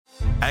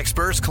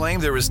Experts claim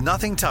there is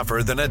nothing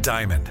tougher than a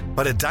diamond.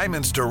 But at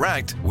Diamonds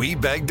Direct, we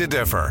beg to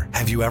differ.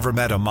 Have you ever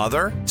met a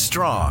mother?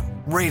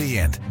 Strong,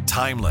 radiant,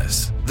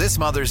 timeless. This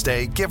Mother's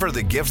Day, give her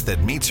the gift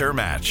that meets her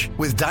match.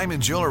 With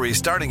diamond jewelry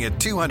starting at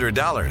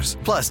 $200.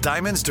 Plus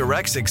Diamonds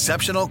Direct's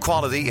exceptional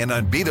quality and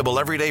unbeatable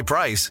everyday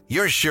price,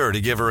 you're sure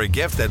to give her a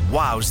gift that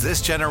wows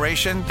this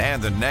generation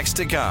and the next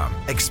to come.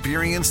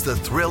 Experience the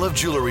thrill of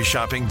jewelry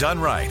shopping done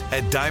right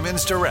at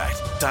Diamonds Direct.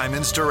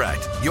 Diamonds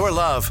Direct. Your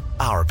love,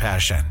 our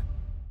passion.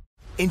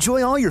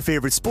 Enjoy all your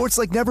favorite sports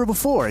like never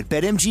before at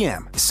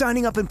BetMGM.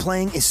 Signing up and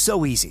playing is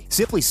so easy.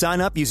 Simply sign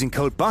up using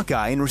code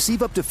Buckeye and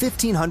receive up to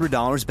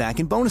 $1,500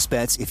 back in bonus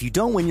bets if you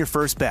don't win your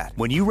first bet.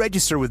 When you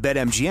register with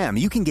BetMGM,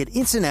 you can get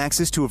instant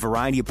access to a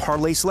variety of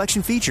parlay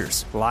selection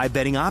features, live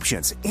betting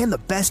options, and the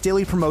best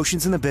daily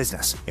promotions in the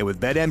business. And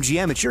with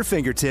BetMGM at your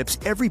fingertips,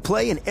 every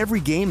play and every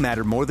game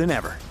matter more than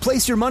ever.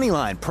 Place your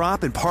moneyline,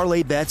 prop, and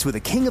parlay bets with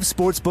the king of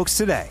sportsbooks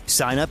today.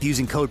 Sign up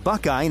using code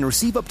Buckeye and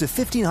receive up to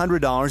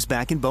 $1,500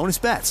 back in bonus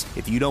bets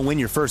if you don't win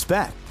your first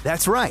bet.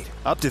 That's right,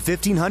 up to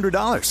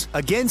 $1,500.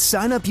 Again,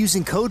 sign up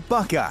using code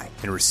Buckeye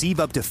and receive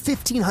up to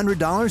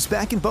 $1,500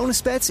 back in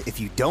bonus bets if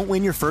you don't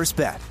win your first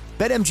bet.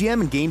 BetMGM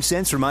and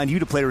GameSense remind you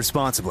to play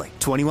responsibly.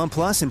 21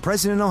 plus and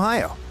present in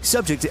Ohio.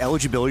 Subject to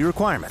eligibility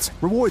requirements.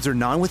 Rewards are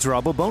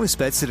non-withdrawable bonus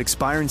bets that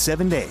expire in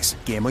 7 days.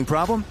 Gambling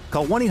problem?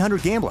 Call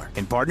 1-800-GAMBLER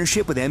in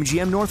partnership with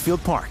MGM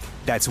Northfield Park.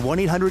 That's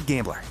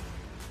 1-800-GAMBLER.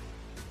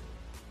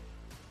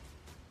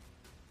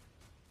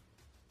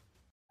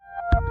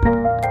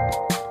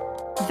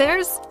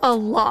 There's a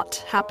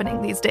lot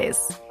happening these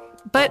days,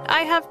 but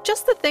I have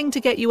just the thing to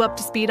get you up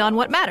to speed on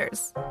what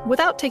matters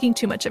without taking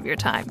too much of your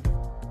time.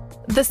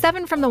 The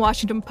 7 from the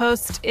Washington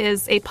Post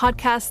is a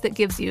podcast that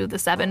gives you the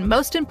 7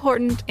 most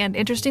important and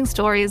interesting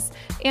stories,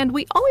 and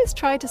we always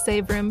try to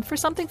save room for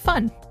something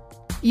fun.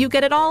 You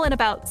get it all in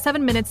about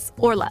 7 minutes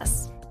or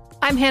less.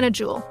 I'm Hannah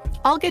Jewell.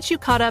 I'll get you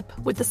caught up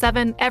with the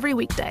 7 every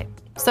weekday,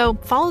 so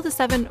follow the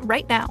 7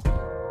 right now.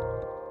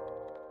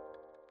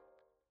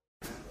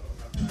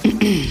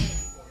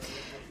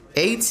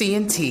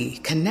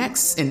 AT&T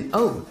connects an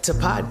ode to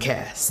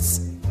podcasts.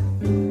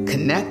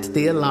 Connect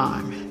the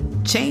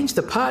alarm. Change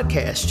the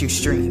podcast you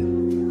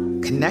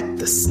stream. Connect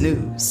the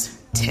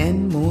snooze.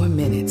 10 more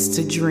minutes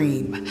to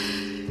dream.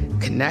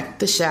 Connect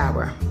the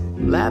shower.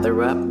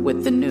 Lather up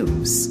with the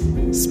news.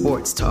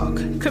 Sports talk,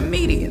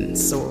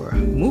 comedians, or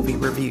movie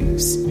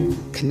reviews.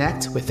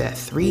 Connect with that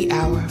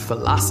 3-hour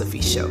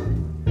philosophy show.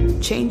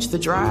 Change the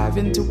drive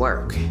into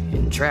work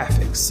in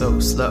traffic so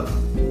slow.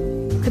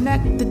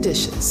 Connect the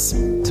dishes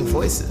to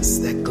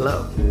voices that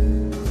glow.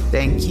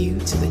 Thank you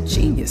to the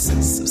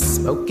geniuses of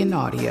spoken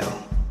audio.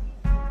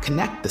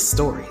 Connect the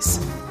stories.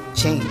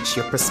 Change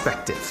your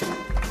perspective.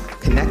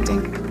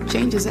 Connecting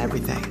changes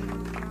everything.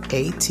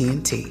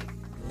 AT&T.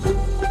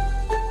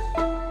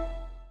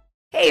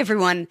 Hey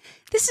everyone,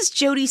 this is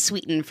Jodie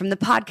Sweetin from the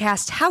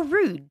podcast How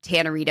Rude,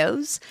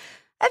 Tanneritos.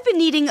 I've been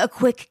needing a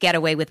quick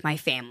getaway with my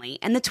family,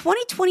 and the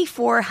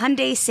 2024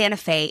 Hyundai Santa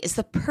Fe is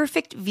the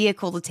perfect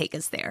vehicle to take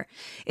us there.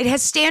 It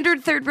has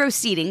standard third-row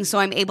seating, so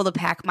I'm able to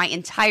pack my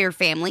entire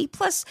family,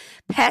 plus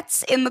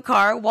pets, in the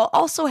car, while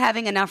also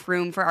having enough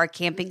room for our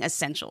camping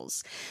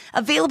essentials.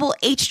 Available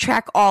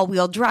H-Track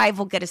all-wheel drive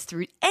will get us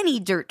through any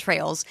dirt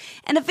trails,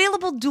 and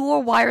available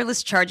dual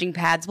wireless charging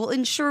pads will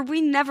ensure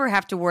we never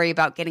have to worry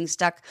about getting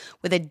stuck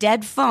with a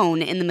dead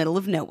phone in the middle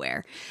of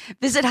nowhere.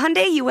 Visit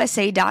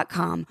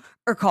HyundaiUSA.com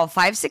or call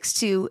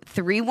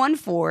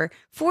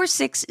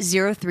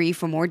 562-314-4603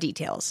 for more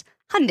details.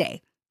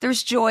 Hyundai,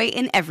 there's joy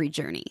in every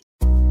journey.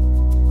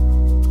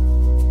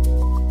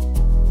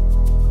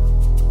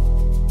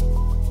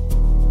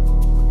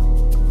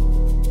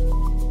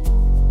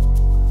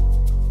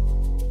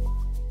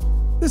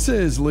 This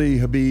is Lee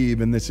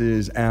Habib, and this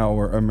is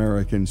Our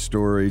American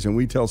Stories, and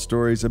we tell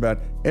stories about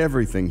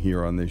everything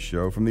here on this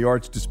show, from the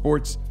arts to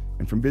sports,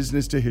 and from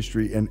business to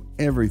history, and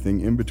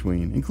everything in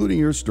between, including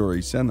your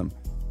stories. Send them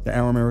to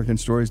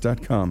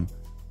ouramericanstories.com.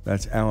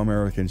 That's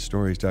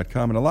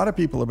ouramericanstories.com. And a lot of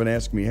people have been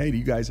asking me, hey, do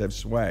you guys have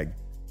swag?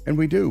 And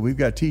we do. We've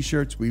got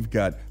T-shirts, we've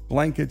got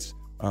blankets,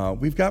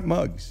 we've got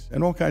mugs,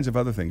 and all kinds of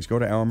other things. Go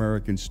to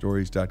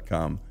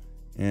ouramericanstories.com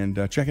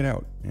and check it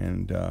out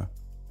and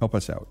help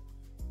us out.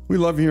 We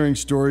love hearing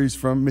stories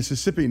from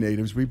Mississippi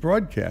natives. We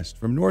broadcast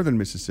from northern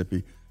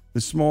Mississippi, the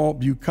small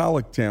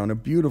bucolic town, a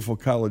beautiful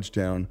college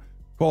town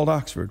called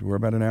Oxford. We're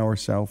about an hour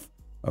south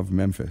of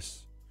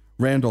Memphis.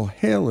 Randall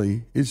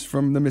Haley is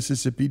from the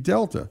Mississippi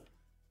Delta,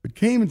 but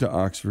came to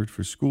Oxford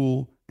for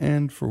school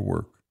and for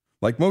work.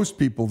 Like most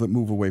people that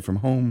move away from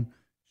home,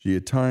 she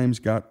at times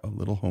got a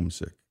little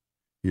homesick.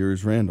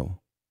 Here's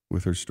Randall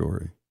with her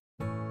story.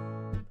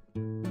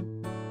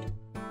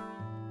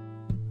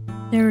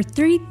 There were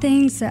 3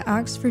 things that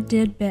Oxford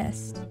did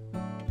best.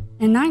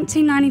 In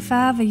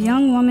 1995, a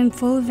young woman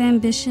full of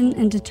ambition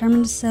and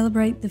determined to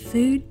celebrate the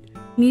food,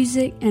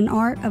 music, and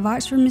art of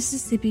Oxford,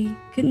 Mississippi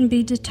couldn't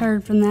be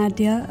deterred from the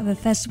idea of a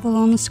festival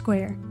on the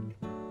square.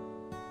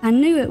 I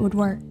knew it would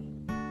work.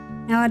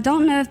 Now, I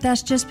don't know if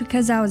that's just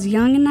because I was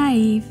young and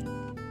naive,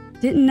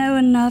 didn't know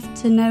enough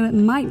to know it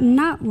might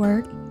not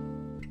work,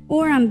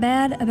 or I'm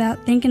bad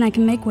about thinking I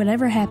can make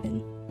whatever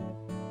happen.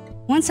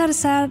 Once I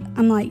decide,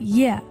 I'm like,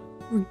 yeah,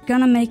 we're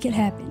gonna make it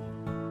happen.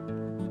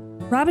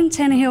 Robin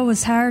Tannehill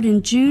was hired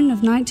in June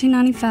of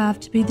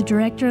 1995 to be the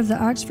director of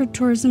the Oxford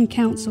Tourism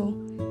Council,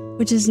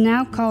 which is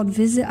now called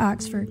Visit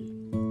Oxford.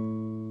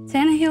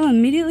 Tannehill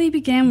immediately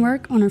began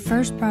work on her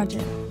first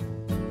project.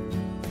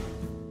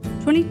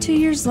 22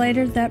 years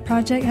later, that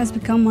project has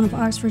become one of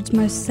Oxford's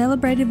most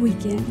celebrated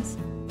weekends,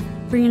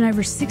 bringing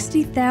over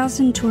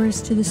 60,000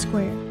 tourists to the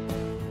square.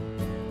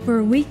 For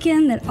a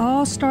weekend that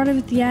all started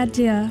with the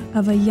idea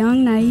of a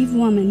young, naive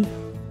woman,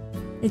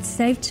 it's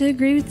safe to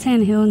agree with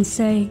Tannehill and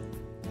say,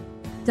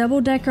 Double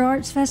Decker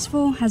Arts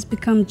Festival has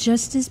become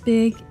just as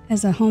big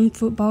as a home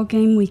football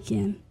game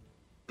weekend.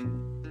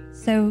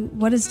 So,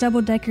 what is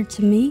Double Decker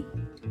to me?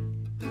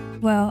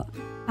 Well,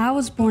 I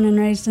was born and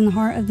raised in the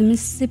heart of the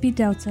Mississippi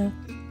Delta.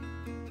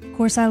 Of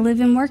course, I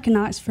live and work in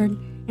Oxford,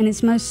 and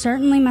it's most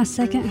certainly my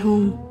second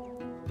home.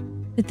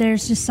 But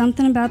there's just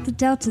something about the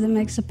Delta that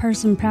makes a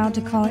person proud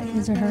to call it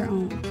his or her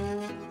own.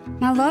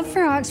 My love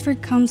for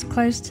Oxford comes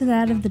close to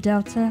that of the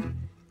Delta,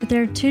 but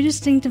there are two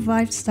distinctive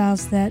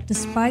lifestyles that,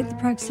 despite the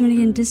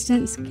proximity and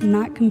distance,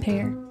 cannot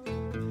compare.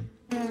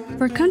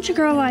 For a country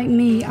girl like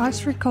me,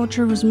 Oxford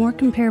culture was more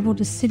comparable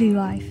to city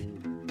life.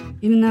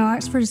 Even though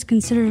Oxford is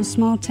considered a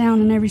small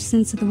town in every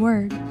sense of the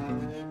word,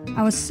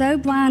 I was so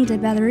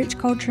blinded by the rich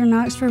culture in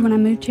Oxford when I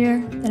moved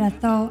here that I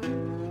thought,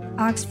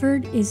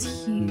 Oxford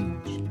is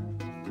huge.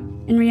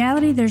 In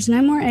reality, there's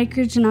no more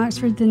acreage in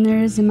Oxford than there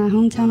is in my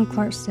hometown of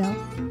Clarksdale.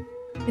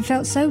 It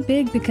felt so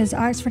big because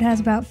Oxford has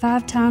about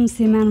 5 times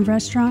the amount of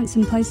restaurants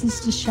and places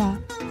to shop.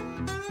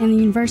 And the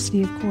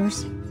university, of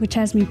course, which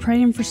has me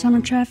praying for summer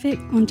traffic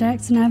on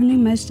Jackson Avenue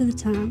most of the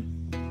time.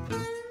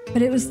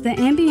 But it was the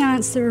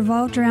ambiance that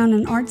revolved around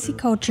an artsy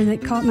culture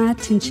that caught my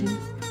attention.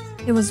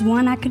 It was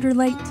one I could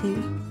relate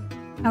to.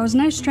 I was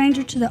no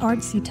stranger to the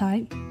artsy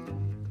type.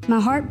 My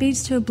heart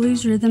beats to a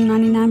blues rhythm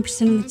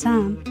 99% of the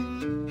time.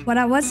 What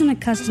I wasn't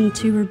accustomed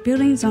to were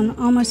buildings on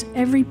almost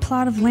every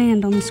plot of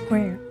land on the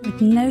square,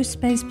 with no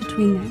space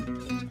between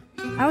them.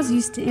 I was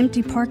used to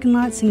empty parking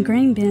lots and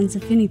grain bins,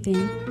 if anything.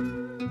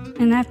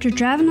 And after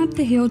driving up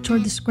the hill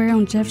toward the square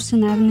on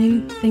Jefferson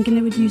Avenue, thinking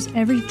it would use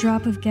every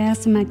drop of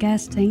gas in my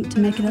gas tank to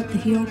make it up the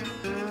hill,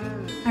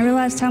 I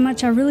realized how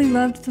much I really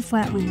loved the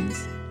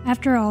flatlands.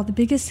 After all, the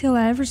biggest hill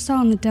I ever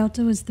saw in the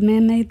Delta was the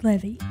man-made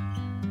levee.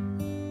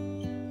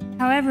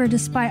 However,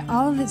 despite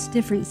all of its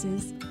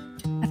differences,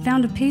 I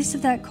found a piece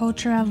of that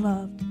culture I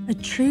loved, a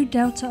true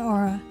Delta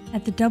aura,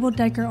 at the Double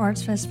Decker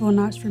Arts Festival in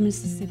Oxford,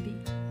 Mississippi.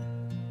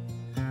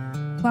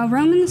 While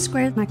roaming the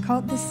square, I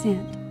caught the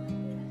scent.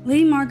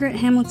 Lee Margaret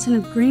Hamilton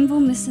of Greenville,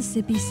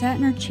 Mississippi sat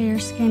in her chair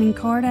scanning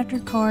card after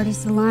card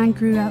as the line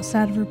grew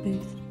outside of her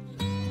booth.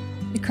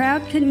 The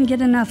crowd couldn't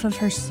get enough of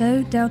her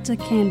So Delta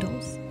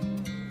candles.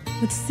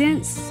 With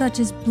scents such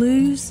as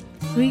blues,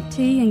 sweet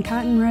tea, and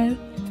cotton row,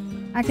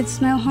 I could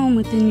smell home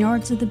within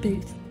yards of the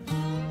booth.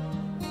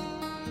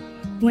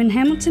 When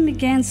Hamilton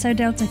began So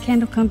Delta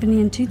Candle Company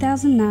in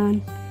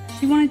 2009,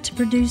 she wanted to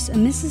produce a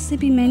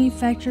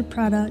Mississippi-manufactured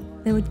product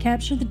that would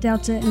capture the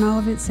Delta in all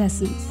of its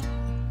essence: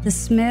 the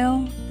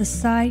smell, the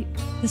sight,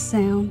 the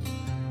sound,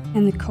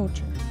 and the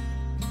culture.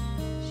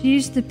 She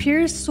used the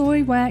purest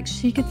soy wax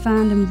she could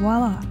find, and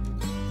voila!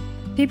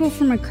 People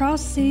from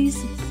across seas,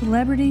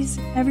 celebrities,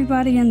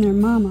 everybody and their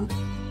mama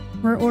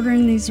were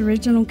ordering these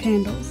original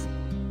candles.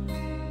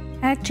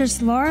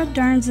 Actress Laura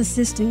Dern's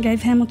assistant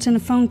gave Hamilton a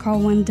phone call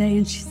one day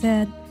and she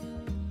said,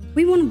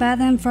 "We want to buy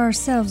them for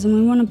ourselves and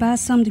we want to buy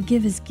some to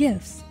give as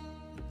gifts."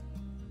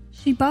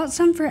 She bought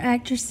some for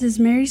actresses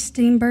Mary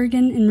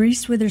Steenburgen and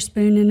Reese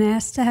Witherspoon and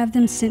asked to have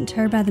them sent to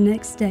her by the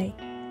next day.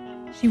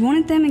 She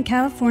wanted them in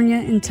California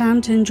in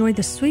time to enjoy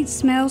the sweet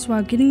smells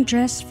while getting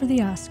dressed for the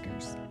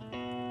Oscars.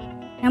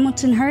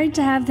 Hamilton hurried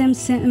to have them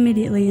sent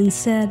immediately and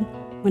said,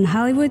 "When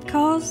Hollywood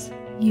calls,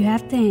 you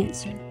have to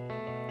answer."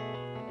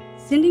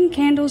 Sending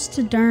candles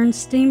to Dern,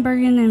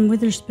 Steenburgen, and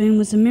Witherspoon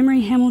was a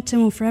memory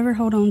Hamilton will forever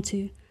hold on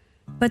to.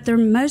 But their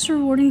most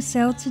rewarding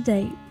sale to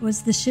date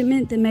was the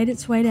shipment that made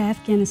its way to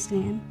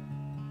Afghanistan.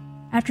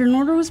 After an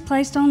order was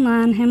placed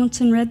online,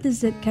 Hamilton read the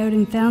zip code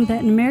and found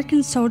that an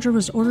American soldier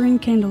was ordering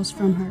candles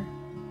from her.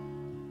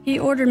 "He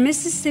ordered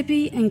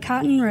Mississippi and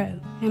Cotton Row,"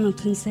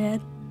 Hamilton said.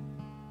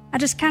 "I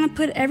just kind of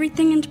put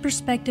everything into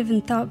perspective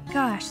and thought,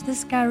 gosh,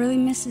 this guy really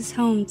misses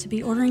home to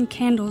be ordering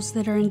candles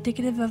that are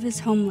indicative of his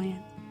homeland.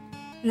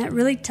 And that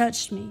really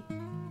touched me.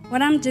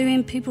 What I'm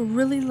doing, people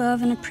really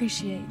love and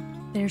appreciate.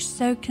 They're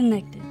so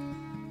connected."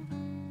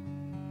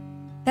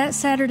 That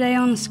Saturday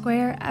on the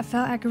square, I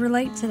felt I could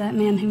relate to that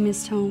man who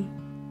missed home.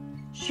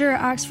 Sure,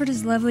 Oxford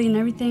is lovely and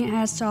everything it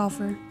has to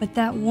offer, but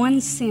that one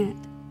scent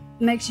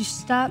that makes you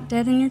stop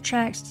dead in your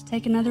tracks to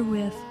take another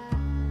whiff,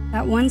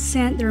 that one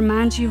scent that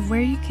reminds you of where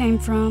you came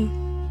from,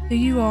 who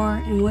you are,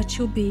 and what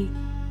you'll be,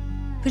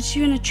 puts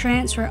you in a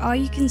trance where all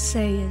you can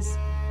say is,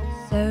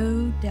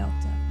 "So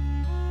Delta."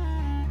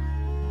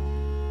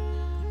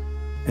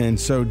 And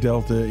So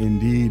Delta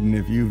indeed, and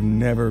if you've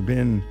never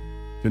been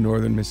to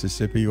northern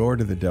Mississippi or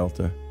to the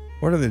Delta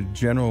or to the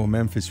general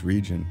Memphis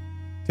region,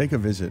 take a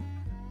visit,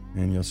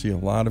 and you'll see a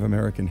lot of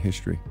American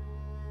history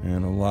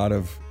and a lot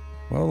of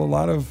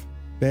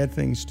bad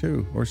things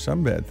too, or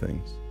some bad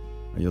things.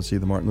 You'll see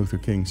the Martin Luther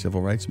King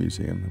Civil Rights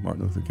Museum.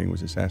 Martin Luther King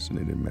was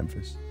assassinated in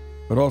Memphis.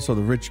 But also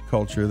the rich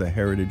culture, the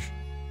heritage,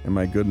 and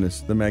my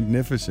goodness, the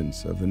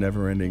magnificence of the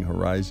never-ending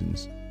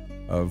horizons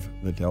of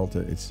the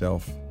Delta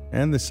itself,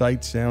 and the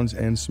sights, sounds,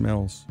 and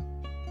smells.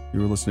 You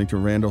were listening to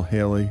Randall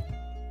Haley,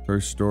 her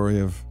story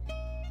of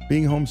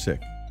being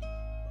homesick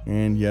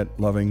and yet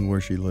loving where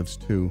she lives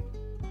too.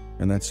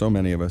 And that's so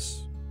many of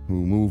us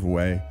who move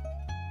away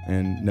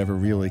and never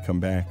really come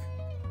back,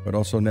 but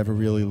also never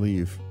really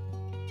leave.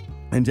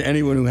 And to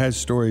anyone who has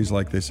stories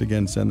like this,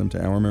 again, send them to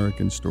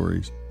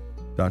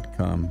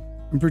OurAmericanStories.com,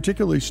 and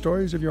particularly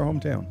stories of your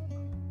hometown.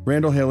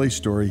 Randall Haley's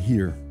story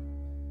here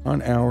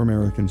on Our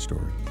American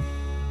Story.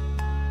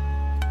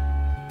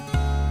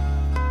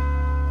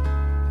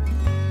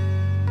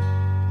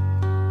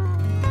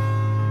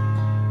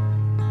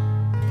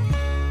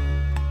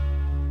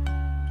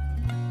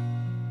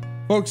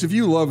 Folks, if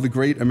you love the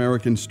great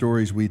American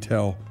stories we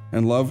tell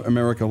and love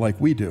America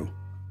like we do,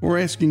 we're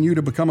asking you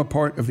to become a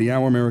part of the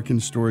Our American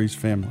Stories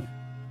family.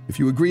 If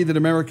you agree that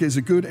America is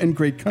a good and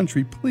great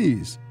country,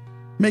 please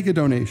make a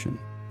donation.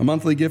 A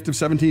monthly gift of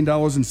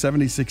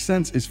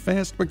 $17.76 is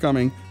fast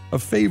becoming a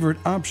favorite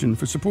option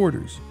for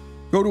supporters.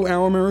 Go to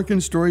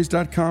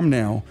OurAmericanStories.com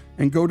now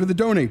and go to the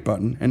donate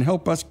button and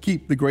help us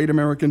keep the great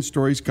American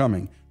stories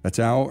coming. That's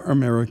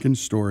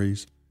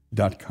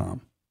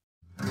OurAmericanStories.com.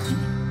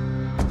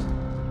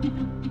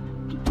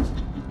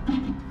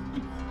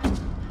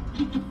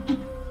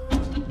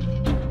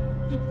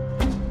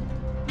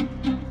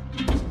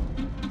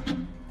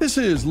 This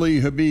is Lee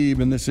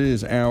Habib, and this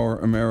is Our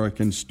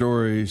American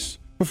Stories.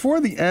 Before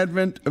the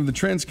advent of the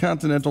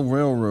Transcontinental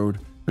Railroad,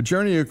 a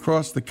journey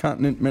across the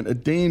continent meant a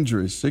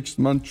dangerous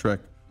 6-month trek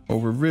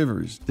over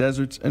rivers,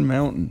 deserts, and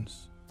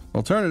mountains.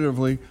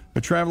 Alternatively,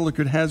 a traveler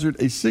could hazard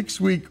a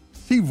 6-week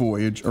sea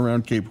voyage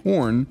around Cape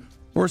Horn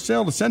or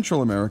sail to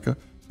Central America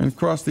and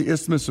cross the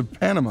Isthmus of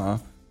Panama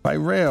by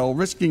rail,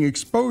 risking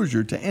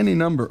exposure to any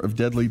number of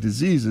deadly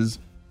diseases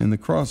in the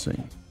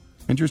crossing.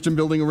 Interest in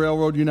building a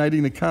railroad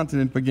uniting the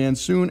continent began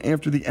soon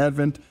after the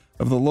advent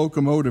of the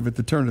locomotive at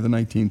the turn of the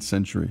 19th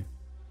century.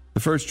 The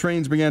first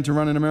trains began to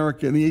run in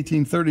America in the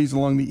 1830s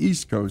along the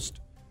East Coast.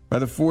 By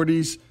the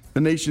 40s,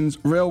 the nation's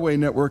railway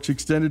networks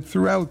extended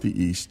throughout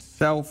the East,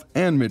 South,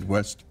 and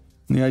Midwest,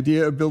 and the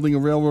idea of building a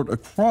railroad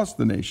across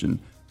the nation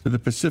to the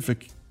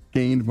Pacific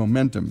gained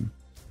momentum.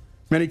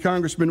 Many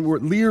congressmen were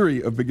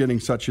leery of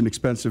beginning such an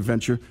expensive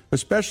venture,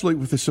 especially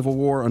with the Civil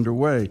War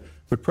underway,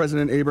 but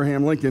President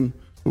Abraham Lincoln,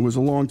 who was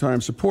a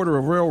longtime supporter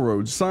of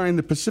railroads, signed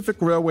the Pacific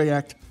Railway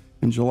Act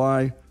in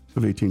July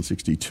of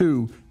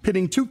 1862,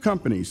 pitting two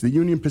companies, the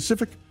Union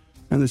Pacific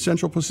and the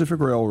Central Pacific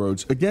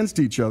Railroads, against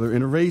each other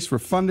in a race for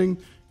funding,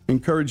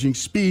 encouraging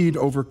speed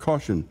over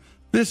caution.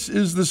 This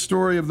is the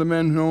story of the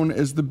men known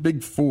as the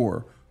Big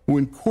Four, who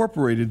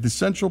incorporated the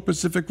Central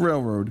Pacific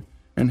Railroad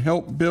and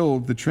helped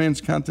build the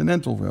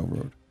Transcontinental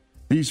Railroad.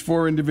 These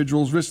four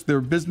individuals risked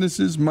their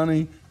businesses,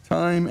 money,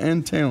 time,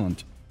 and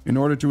talent in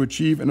order to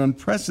achieve an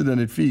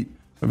unprecedented feat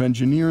of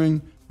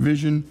engineering,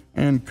 vision,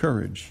 and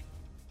courage.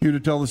 Here to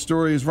tell the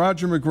story is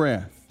Roger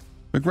McGrath.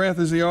 McGrath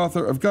is the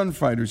author of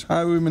Gunfighters,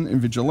 Highwaymen, and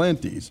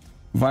Vigilantes,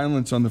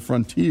 Violence on the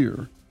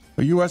Frontier.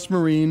 A U.S.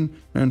 Marine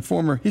and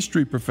former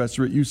history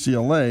professor at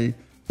UCLA,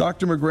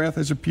 Dr. McGrath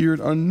has appeared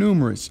on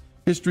numerous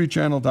History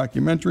Channel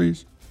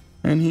documentaries,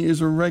 and he is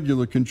a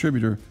regular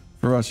contributor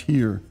for us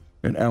here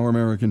at Our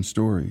American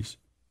Stories.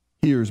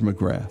 Here's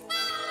McGrath.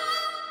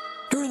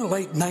 During the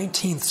late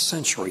 19th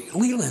century,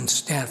 Leland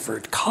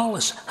Stanford,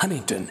 Collis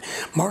Huntington,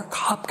 Mark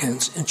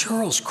Hopkins, and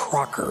Charles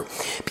Crocker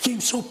became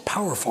so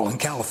powerful in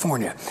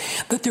California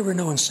that they were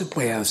known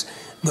simply as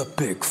the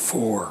Big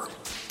Four.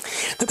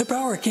 That the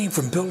power came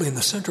from building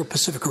the Central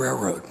Pacific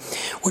Railroad,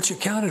 which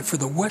accounted for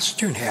the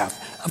western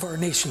half of our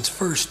nation's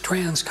first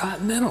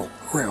transcontinental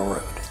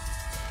railroad.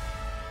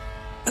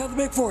 Now, the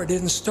Big Four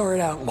didn't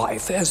start out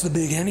life as the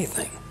Big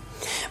Anything,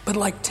 but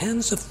like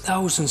tens of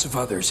thousands of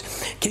others,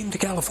 came to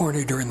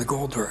California during the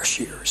gold rush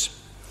years.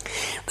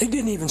 They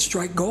didn't even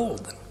strike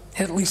gold,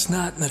 at least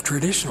not in the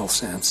traditional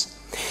sense.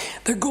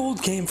 Their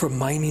gold came from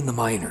mining the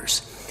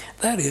miners.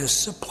 That is,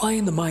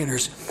 supplying the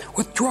miners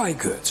with dry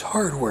goods,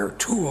 hardware,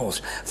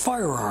 tools,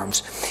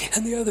 firearms,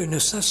 and the other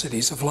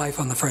necessities of life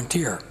on the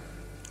frontier.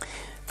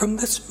 From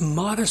this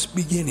modest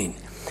beginning,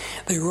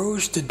 they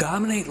rose to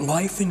dominate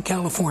life in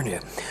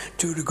California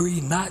to a degree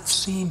not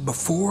seen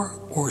before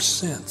or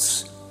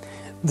since.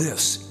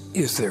 This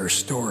is their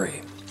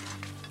story.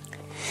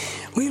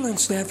 Leland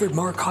Stanford,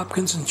 Mark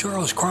Hopkins, and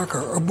Charles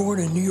Crocker are born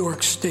in New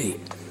York State,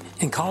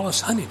 and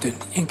Collis Huntington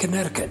in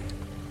Connecticut.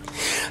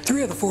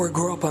 3 of the 4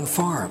 grew up on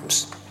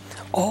farms.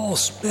 All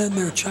spend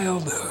their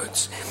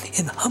childhoods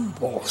in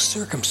humble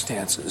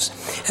circumstances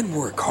and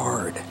work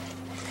hard.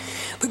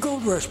 The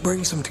gold rush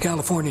brings them to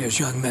California as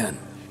young men.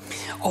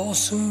 All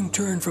soon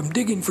turn from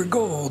digging for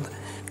gold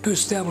to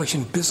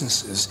establishing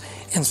businesses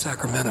in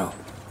Sacramento.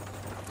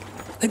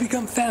 They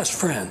become fast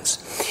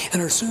friends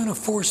and are soon a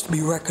force to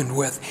be reckoned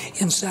with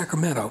in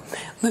Sacramento,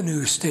 the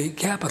new state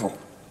capital.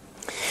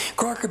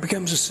 Crocker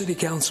becomes a city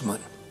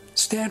councilman.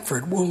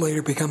 Stanford will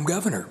later become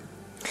governor.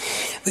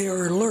 They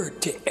are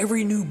alert to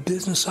every new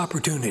business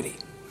opportunity,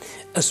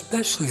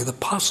 especially the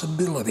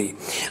possibility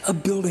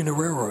of building a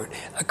railroad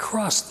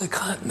across the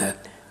continent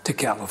to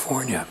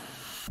California.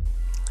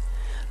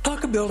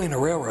 Talk of building a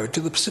railroad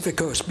to the Pacific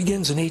Coast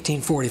begins in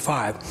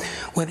 1845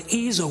 when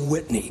Asa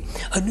Whitney,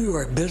 a New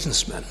York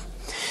businessman,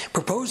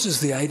 proposes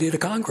the idea to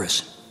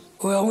Congress.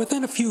 Well,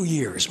 within a few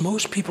years,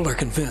 most people are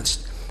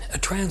convinced a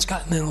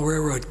transcontinental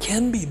railroad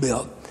can be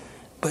built,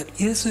 but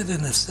is it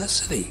a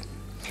necessity?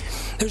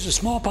 There's a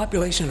small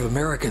population of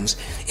Americans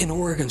in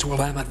Oregon's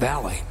Willamette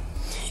Valley,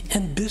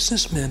 and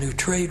businessmen who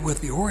trade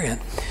with the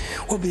Orient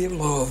will be able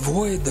to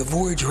avoid the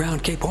voyage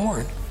around Cape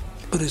Horn.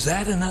 But is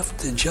that enough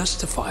to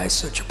justify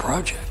such a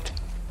project?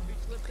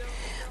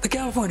 The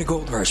California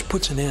Gold Rush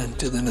puts an end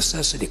to the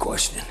necessity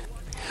question.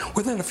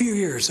 Within a few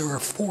years, there are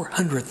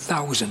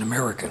 400,000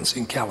 Americans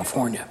in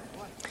California.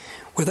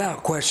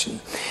 Without question,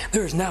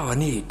 there is now a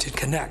need to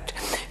connect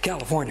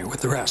California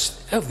with the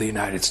rest of the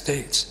United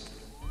States.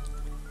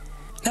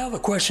 Now the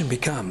question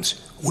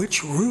becomes,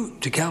 which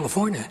route to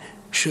California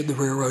should the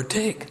railroad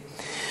take?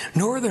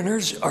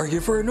 Northerners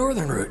argue for a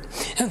northern route,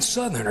 and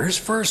Southerners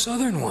for a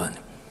southern one.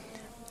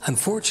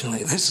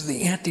 Unfortunately, this is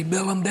the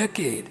antebellum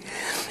decade,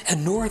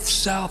 and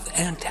north-south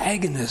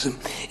antagonism,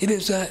 it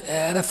is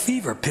at a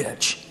fever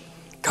pitch.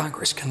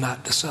 Congress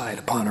cannot decide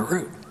upon a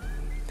route.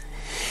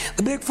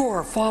 The Big Four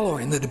are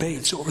following the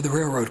debates over the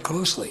railroad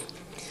closely.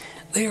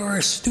 They are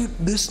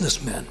astute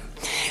businessmen,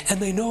 and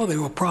they know they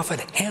will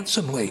profit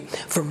handsomely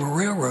from a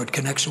railroad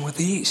connection with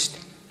the East.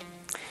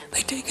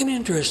 They take an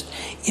interest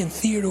in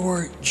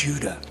Theodore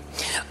Judah,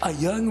 a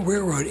young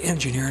railroad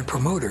engineer and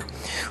promoter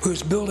who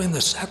is building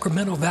the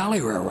Sacramento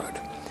Valley Railroad,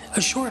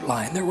 a short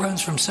line that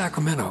runs from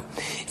Sacramento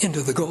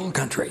into the gold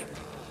country.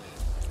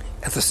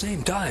 At the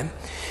same time,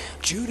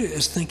 Judah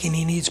is thinking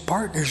he needs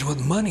partners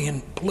with money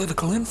and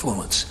political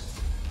influence.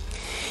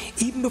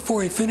 Even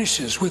before he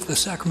finishes with the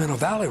Sacramento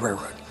Valley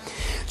Railroad,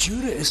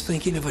 Judah is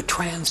thinking of a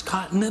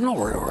transcontinental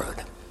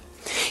railroad.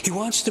 He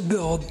wants to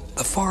build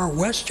the far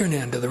western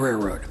end of the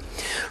railroad,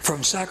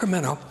 from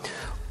Sacramento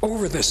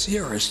over the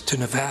Sierras to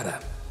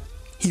Nevada.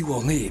 He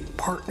will need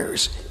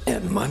partners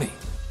and money.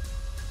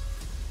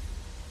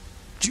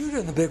 Judah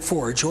and the Big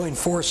Four joined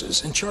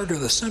forces and chartered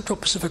the Central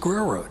Pacific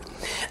Railroad,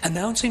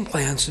 announcing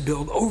plans to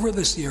build over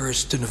the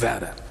Sierras to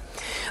Nevada.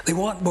 They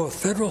want both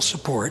federal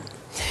support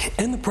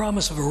and the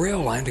promise of a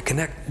rail line to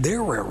connect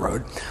their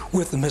railroad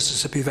with the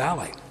Mississippi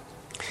Valley.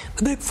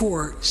 The Big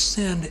Four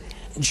send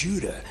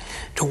Judah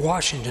to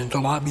Washington to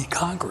lobby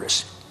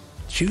Congress.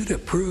 Judah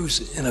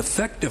proves an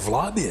effective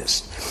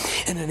lobbyist,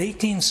 and in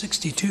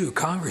 1862,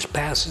 Congress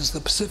passes the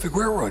Pacific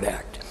Railroad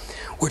Act,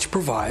 which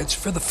provides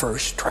for the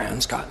first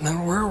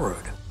transcontinental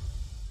railroad.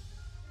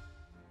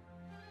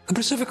 The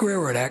Pacific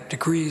Railroad Act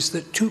decrees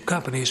that two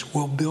companies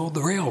will build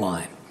the rail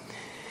line.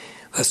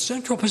 The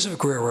Central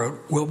Pacific Railroad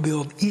will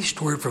build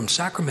eastward from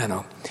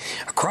Sacramento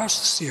across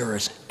the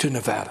Sierras to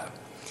Nevada.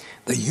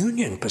 The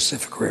Union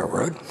Pacific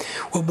Railroad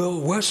will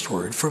build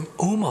westward from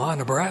Omaha,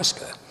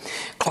 Nebraska,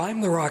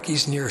 climb the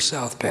Rockies near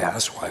South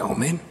Pass,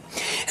 Wyoming,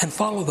 and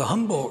follow the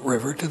Humboldt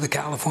River to the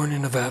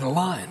California-Nevada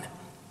line.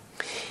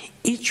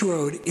 Each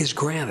road is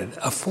granted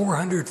a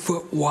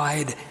 400-foot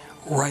wide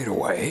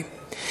right-of-way,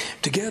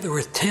 together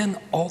with 10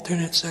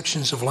 alternate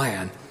sections of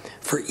land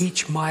for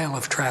each mile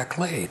of track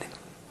laid.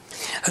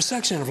 A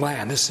section of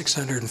land is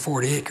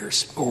 640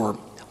 acres, or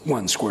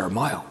 1 square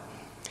mile.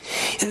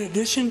 In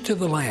addition to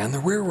the land the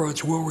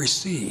railroads will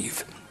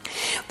receive,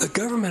 the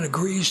government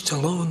agrees to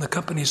loan the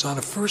companies on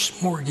a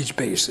first mortgage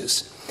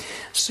basis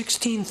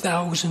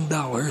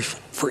 $16,000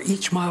 for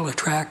each mile of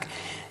track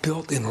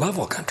built in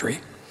level country,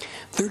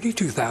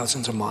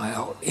 $32,000 a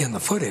mile in the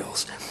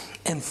foothills,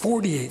 and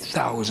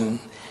 $48,000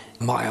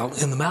 a mile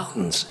in the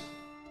mountains.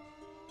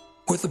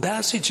 With the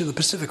passage of the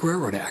Pacific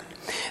Railroad Act,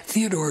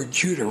 Theodore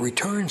Judah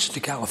returns to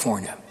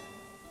California.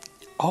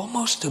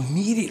 Almost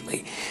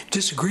immediately,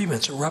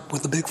 disagreements erupt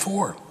with the Big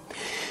Four.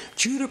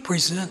 Judah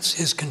presents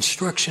his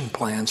construction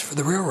plans for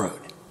the railroad.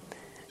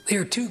 They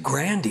are too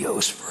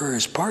grandiose for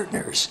his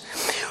partners,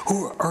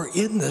 who are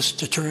in this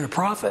to turn a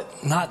profit,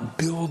 not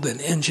build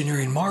an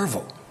engineering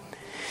marvel.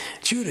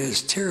 Judah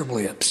is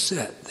terribly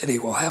upset that he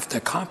will have to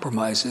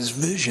compromise his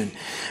vision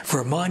for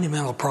a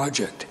monumental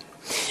project,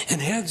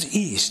 and heads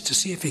east to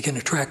see if he can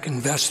attract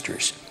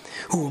investors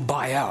who will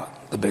buy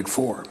out the Big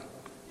Four.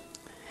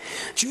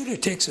 Judah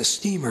takes a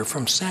steamer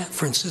from San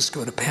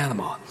Francisco to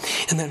Panama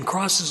and then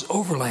crosses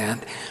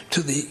overland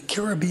to the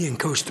Caribbean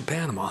coast of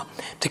Panama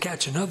to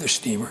catch another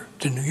steamer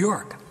to New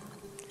York.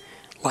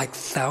 Like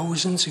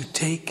thousands who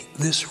take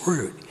this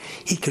route,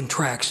 he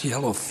contracts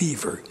yellow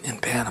fever in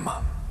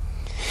Panama.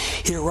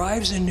 He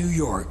arrives in New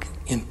York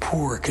in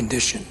poor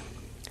condition.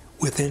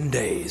 Within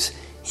days,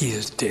 he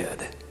is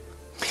dead.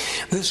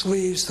 This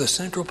leaves the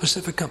Central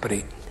Pacific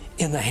Company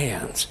in the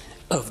hands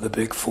of the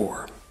Big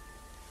Four.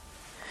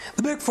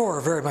 The Big Four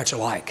are very much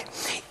alike.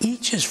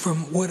 Each is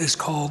from what is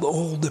called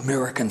old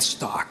American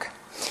stock.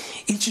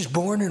 Each is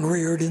born and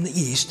reared in the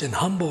East in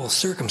humble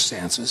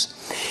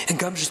circumstances and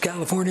comes to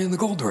California in the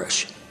gold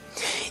rush.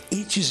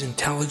 Each is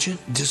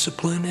intelligent,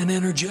 disciplined, and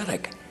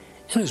energetic,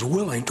 and is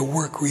willing to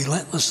work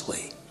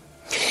relentlessly.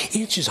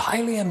 Each is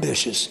highly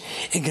ambitious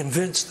and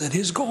convinced that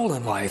his goal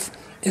in life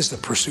is the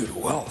pursuit of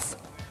wealth.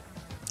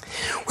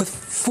 With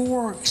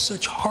four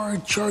such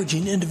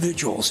hard-charging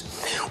individuals,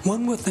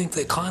 one would think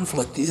that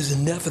conflict is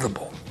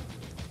inevitable.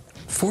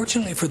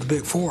 Fortunately for the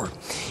Big Four,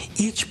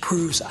 each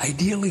proves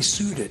ideally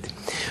suited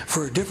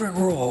for a different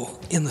role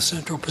in the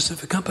Central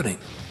Pacific Company.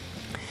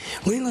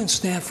 Leland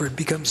Stanford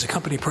becomes the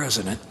company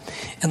president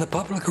and the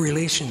public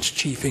relations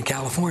chief in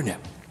California.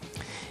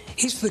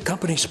 He's the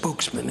company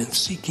spokesman in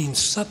seeking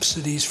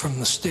subsidies from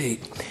the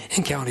state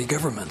and county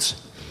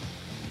governments.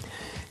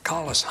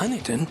 Collis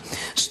Huntington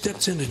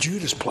steps into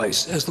Judah's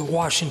place as the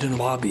Washington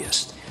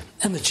lobbyist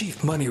and the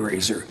chief money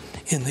raiser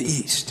in the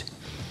East.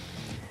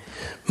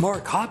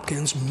 Mark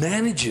Hopkins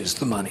manages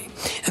the money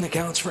and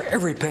accounts for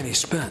every penny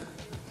spent.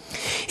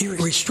 He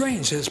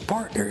restrains his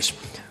partners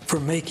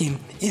from making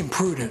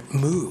imprudent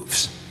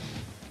moves.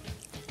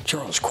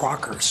 Charles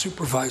Crocker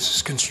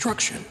supervises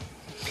construction.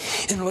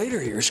 In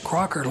later years,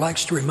 Crocker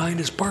likes to remind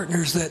his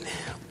partners that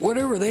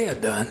whatever they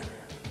had done,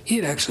 he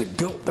had actually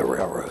built the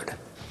railroad.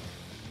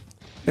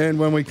 And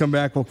when we come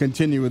back, we'll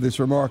continue with this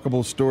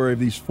remarkable story of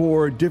these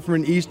four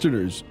different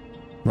Easterners.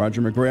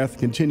 Roger McGrath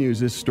continues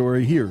this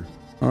story here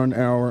on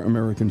Our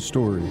American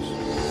Stories.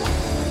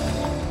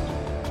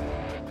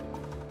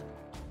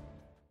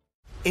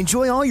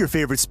 Enjoy all your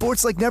favorite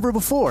sports like never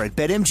before at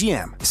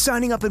BetMGM.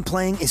 Signing up and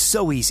playing is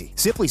so easy.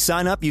 Simply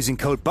sign up using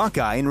code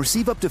Buckeye and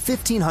receive up to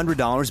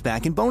 $1,500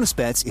 back in bonus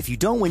bets if you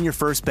don't win your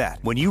first bet.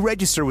 When you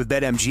register with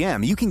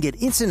BetMGM, you can get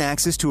instant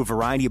access to a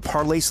variety of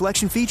parlay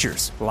selection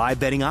features, live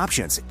betting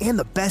options, and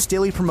the best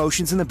daily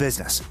promotions in the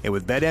business. And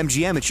with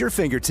BetMGM at your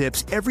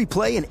fingertips, every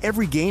play and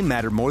every game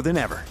matter more than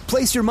ever.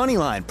 Place your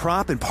moneyline,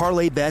 prop, and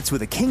parlay bets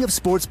with the king of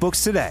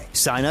sportsbooks today.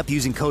 Sign up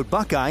using code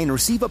Buckeye and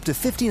receive up to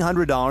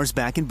 $1,500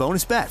 back in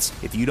bonus bets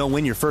if you don't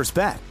win your first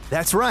bet.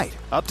 That's right,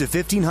 up to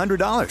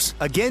 $1,500.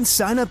 Again,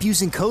 sign up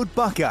using code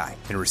Buckeye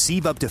and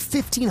receive up to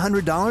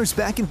 $1,500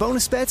 back in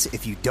bonus bets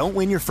if you don't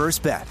win your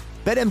first bet.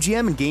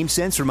 BetMGM and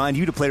GameSense remind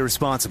you to play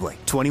responsibly.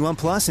 21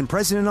 plus and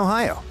present in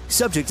Ohio.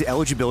 Subject to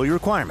eligibility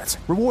requirements.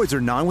 Rewards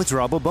are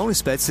non-withdrawable bonus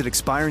bets that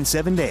expire in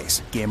 7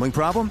 days. Gambling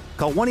problem?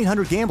 Call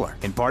 1-800-GAMBLER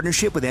in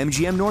partnership with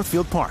MGM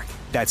Northfield Park.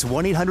 That's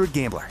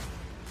 1-800-GAMBLER.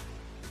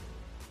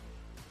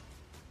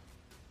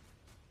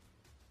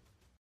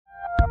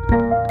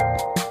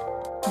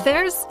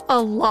 There's a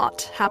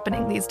lot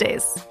happening these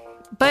days,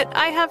 but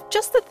I have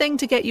just the thing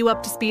to get you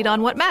up to speed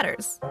on what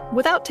matters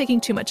without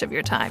taking too much of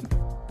your time.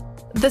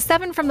 The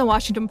 7 from the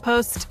Washington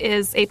Post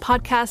is a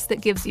podcast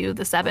that gives you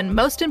the 7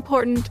 most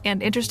important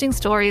and interesting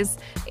stories,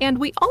 and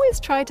we always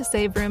try to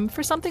save room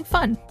for something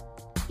fun.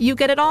 You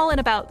get it all in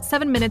about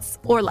 7 minutes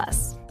or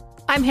less.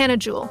 I'm Hannah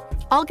Jewell.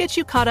 I'll get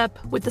you caught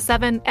up with the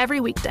 7 every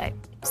weekday,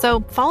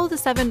 so follow the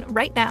 7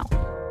 right now.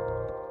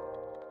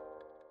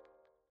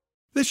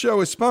 This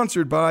show is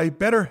sponsored by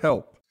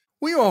BetterHelp.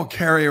 We all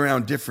carry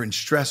around different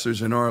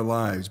stressors in our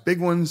lives, big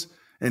ones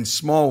and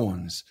small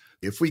ones.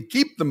 If we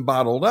keep them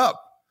bottled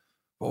up,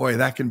 boy,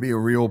 that can be a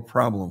real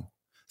problem.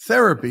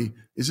 Therapy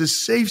is a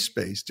safe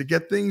space to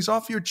get things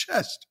off your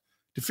chest,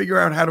 to figure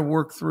out how to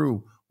work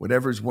through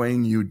whatever's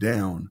weighing you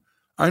down.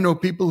 I know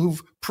people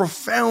who've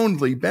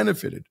profoundly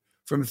benefited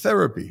from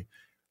therapy,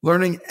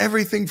 learning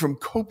everything from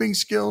coping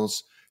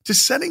skills to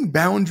setting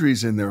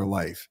boundaries in their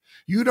life.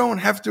 You don't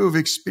have to have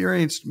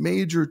experienced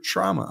major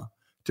trauma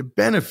to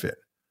benefit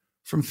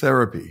from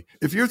therapy.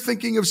 If you're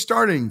thinking of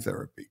starting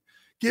therapy,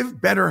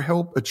 give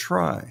BetterHelp a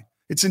try.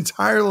 It's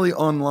entirely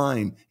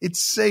online.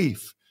 It's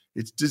safe.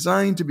 It's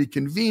designed to be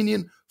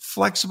convenient,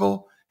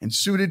 flexible, and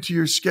suited to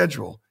your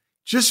schedule.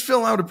 Just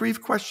fill out a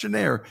brief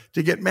questionnaire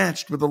to get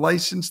matched with a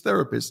licensed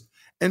therapist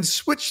and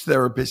switch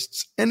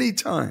therapists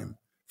anytime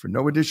for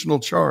no additional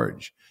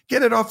charge.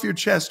 Get it off your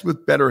chest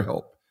with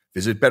BetterHelp.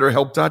 Visit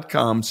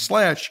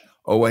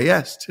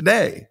BetterHelp.com/OAS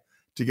today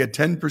to get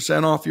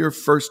 10% off your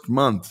first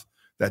month.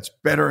 That's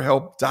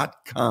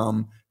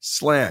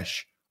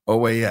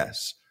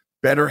BetterHelp.com/OAS.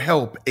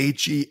 BetterHelp,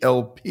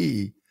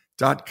 HELP.com/OAS.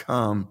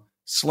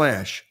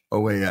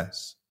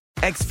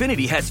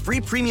 Xfinity has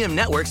free premium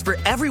networks for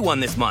everyone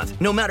this month,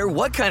 no matter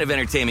what kind of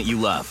entertainment you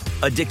love.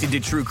 Addicted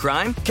to true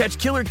crime? Catch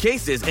killer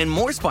cases and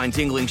more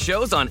spine-tingling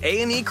shows on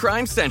A&E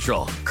Crime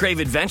Central. Crave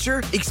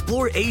adventure?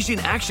 Explore Asian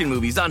action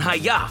movies on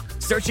Hi-YAH.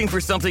 Searching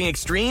for something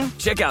extreme?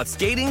 Check out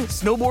skating,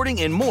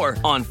 snowboarding, and more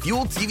on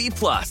Fuel TV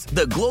Plus,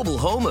 the global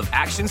home of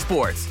action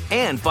sports.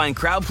 And find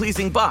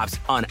crowd-pleasing bops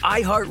on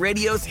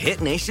iHeartRadio's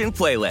Hit Nation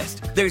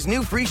playlist. There's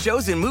new free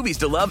shows and movies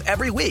to love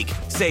every week.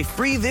 Say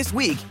free this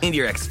week in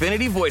your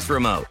Xfinity voice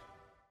remote.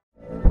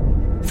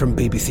 From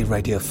BBC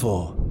Radio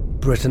 4,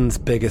 Britain's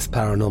biggest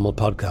paranormal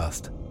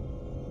podcast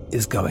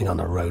is going on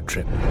a road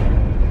trip.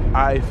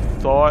 I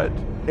thought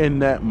in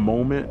that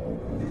moment,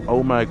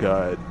 oh my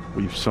God,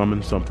 we've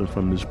summoned something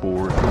from this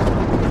board.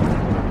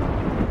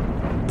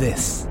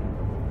 This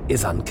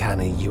is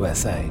Uncanny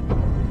USA.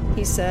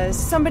 He says,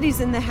 somebody's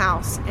in the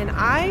house, and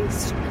I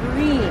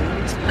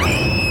screamed.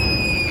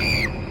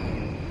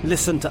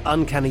 Listen to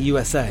Uncanny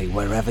USA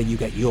wherever you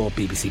get your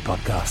BBC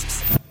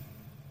podcasts,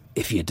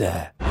 if you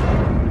dare.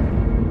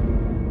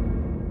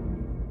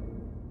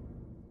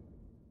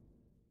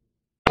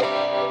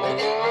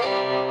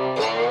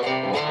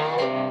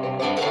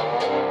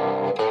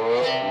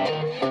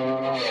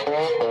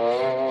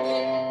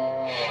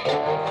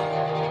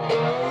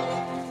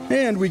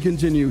 And we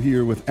continue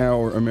here with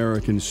Our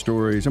American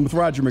Stories. I'm with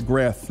Roger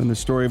McGrath and the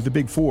story of the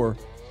Big Four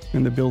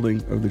and the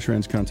building of the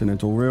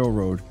Transcontinental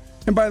Railroad.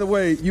 And by the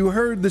way, you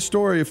heard the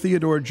story of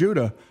Theodore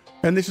Judah,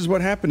 and this is what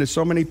happened to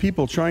so many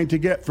people trying to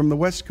get from the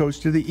West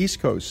Coast to the East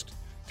Coast.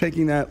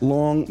 Taking that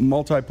long,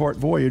 multi-part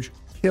voyage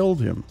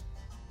killed him.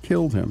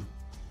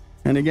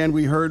 And again,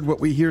 we heard what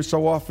we hear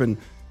so often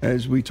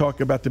as we talk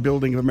about the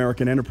building of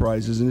American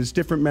enterprises, and it's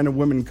different men and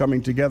women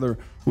coming together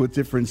with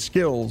different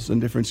skills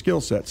and different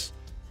skill sets,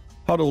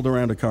 huddled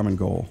around a common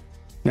goal.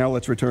 Now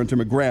let's return to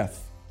McGrath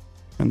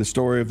and the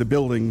story of the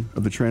building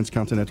of the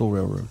Transcontinental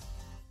Railroad.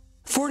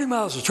 40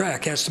 miles of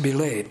track has to be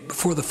laid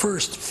before the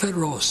first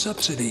federal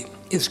subsidy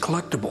is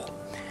collectible.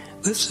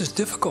 This is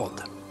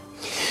difficult.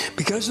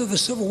 Because of the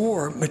Civil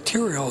War,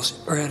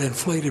 materials are at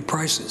inflated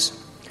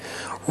prices.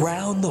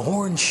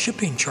 Round-the-horn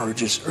shipping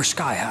charges are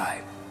sky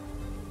high.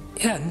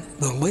 And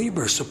the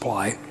labor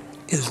supply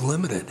is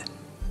limited.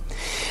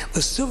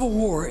 The Civil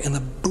War and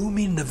the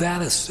booming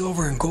Nevada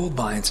silver and gold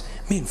mines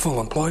mean full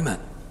employment.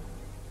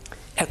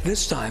 At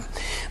this time,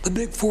 the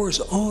Big Four's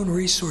own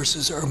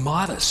resources are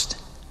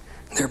modest.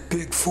 Their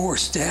Big Four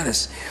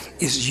status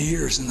is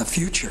years in the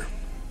future.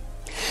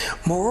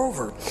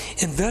 Moreover,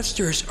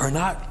 investors are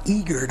not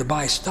eager to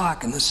buy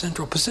stock in the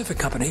Central Pacific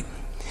Company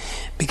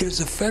because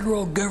the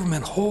federal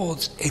government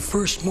holds a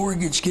first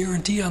mortgage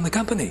guarantee on the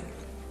company.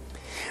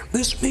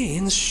 This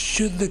means,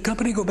 should the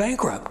company go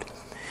bankrupt,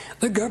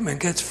 the government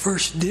gets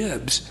first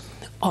dibs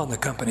on the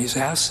company's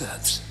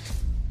assets.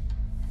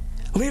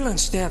 Leland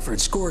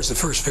Stanford scores the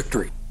first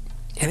victory.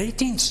 In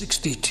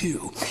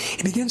 1862,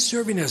 he begins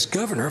serving as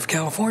governor of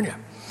California.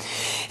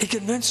 He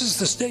convinces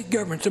the state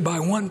government to buy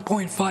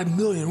 $1.5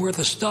 million worth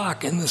of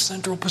stock in the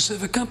Central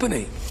Pacific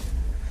Company.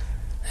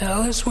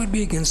 Now, this would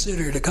be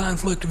considered a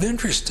conflict of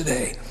interest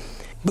today,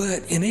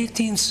 but in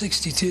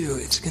 1862,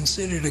 it's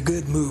considered a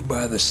good move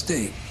by the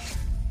state.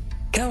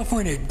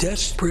 California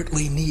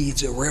desperately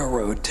needs a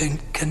railroad to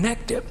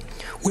connect it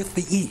with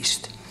the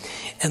East,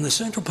 and the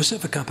Central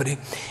Pacific Company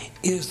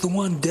is the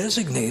one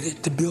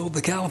designated to build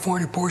the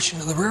California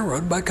portion of the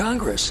railroad by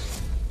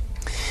Congress.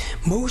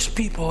 Most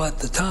people at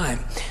the time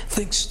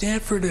think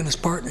Stanford and his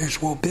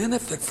partners will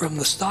benefit from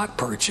the stock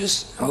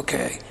purchase,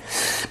 okay,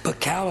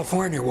 but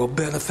California will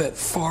benefit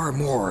far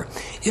more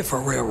if a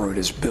railroad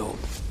is built.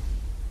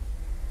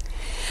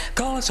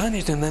 Collis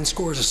Huntington then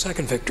scores a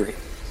second victory.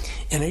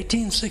 In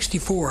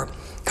 1864,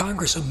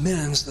 Congress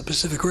amends the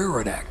Pacific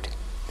Railroad Act.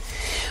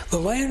 The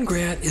land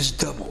grant is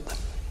doubled,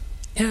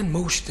 and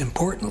most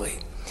importantly,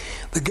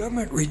 the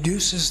government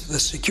reduces the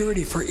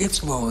security for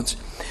its loans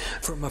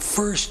from a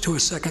first to a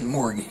second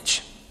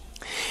mortgage.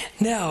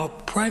 Now,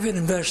 private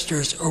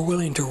investors are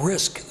willing to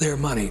risk their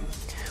money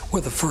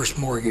with a first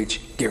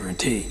mortgage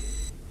guarantee.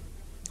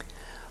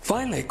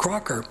 Finally,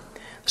 Crocker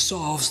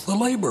solves the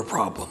labor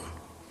problem.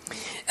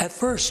 At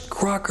first,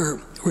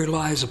 Crocker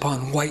relies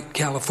upon white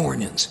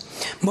Californians,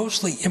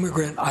 mostly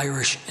immigrant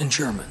Irish and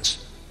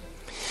Germans.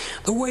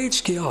 The wage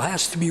scale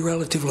has to be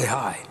relatively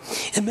high,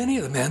 and many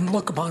of the men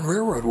look upon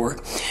railroad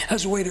work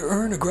as a way to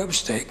earn a grub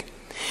stake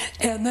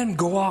and then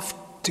go off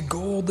to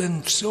gold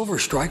and silver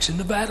strikes in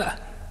Nevada.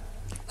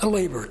 The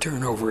labor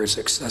turnover is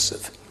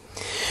excessive.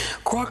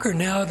 Crocker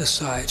now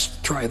decides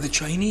to try the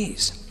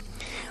Chinese.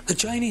 The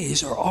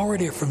Chinese are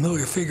already a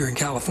familiar figure in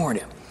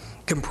California,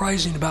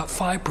 comprising about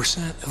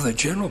 5% of the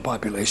general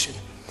population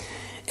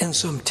and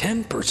some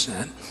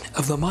 10%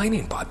 of the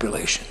mining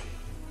population.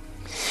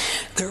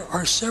 There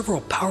are several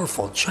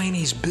powerful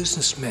Chinese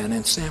businessmen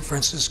in San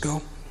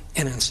Francisco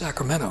and in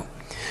Sacramento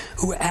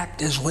who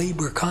act as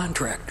labor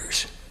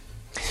contractors.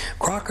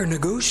 Crocker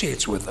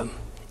negotiates with them,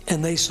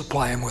 and they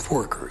supply him with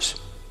workers.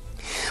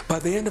 By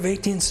the end of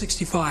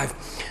 1865,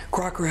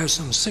 Crocker has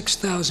some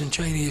 6,000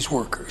 Chinese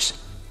workers,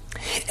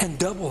 and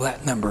double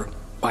that number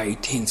by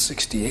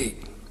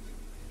 1868.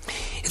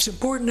 It's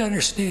important to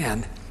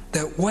understand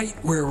that white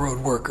railroad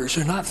workers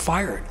are not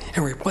fired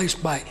and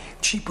replaced by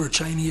cheaper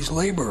Chinese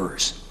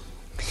laborers.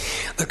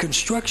 The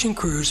construction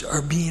crews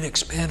are being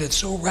expanded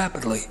so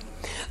rapidly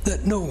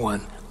that no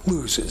one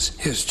loses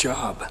his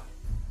job.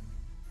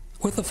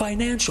 With the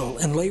financial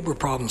and labor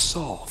problems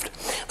solved,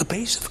 the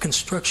pace of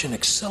construction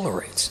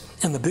accelerates,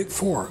 and the Big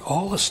Four,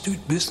 all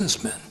astute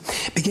businessmen,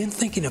 begin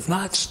thinking of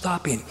not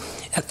stopping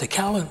at the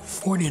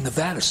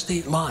California-Nevada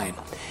state line,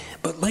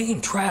 but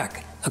laying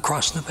track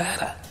across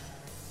Nevada.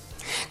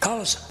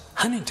 Collis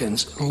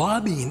Huntington's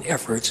lobbying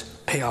efforts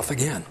pay off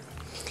again.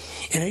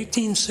 In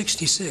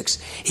 1866,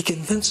 he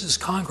convinces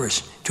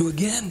Congress to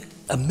again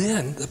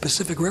amend the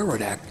Pacific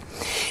Railroad Act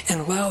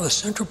and allow the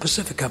Central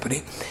Pacific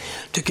Company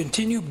to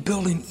continue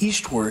building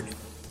eastward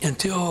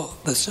until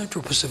the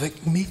Central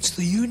Pacific meets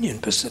the Union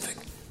Pacific,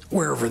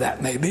 wherever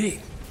that may be.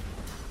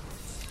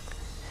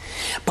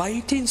 By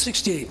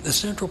 1868, the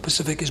Central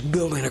Pacific is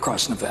building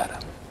across Nevada.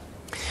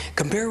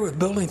 Compared with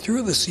building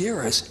through the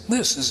Sierras,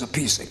 this is a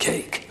piece of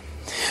cake.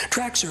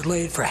 Tracks are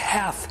laid for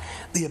half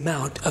the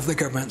amount of the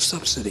government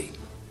subsidy.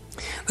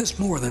 This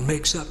more than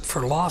makes up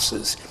for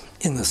losses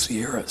in the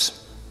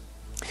Sierras.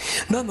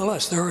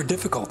 Nonetheless, there are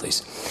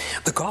difficulties.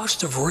 The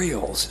cost of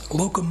rails,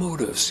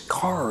 locomotives,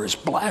 cars,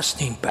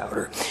 blasting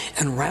powder,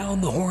 and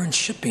round-the-horn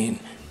shipping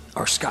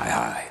are sky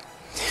high.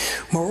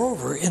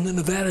 Moreover, in the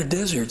Nevada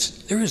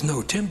deserts, there is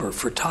no timber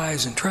for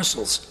ties and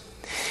trestles.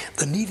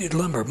 The needed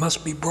lumber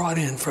must be brought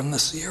in from the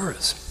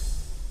Sierras.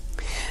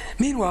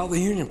 Meanwhile, the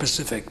Union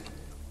Pacific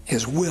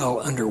is well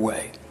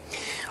underway.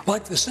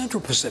 Like the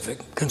Central Pacific,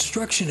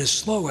 construction is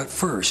slow at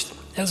first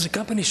as the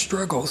company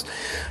struggles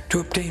to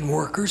obtain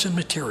workers and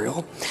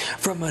material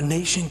from a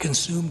nation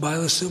consumed by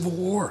the Civil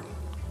War.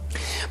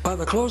 By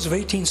the close of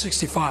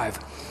 1865,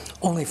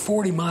 only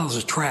 40 miles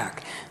of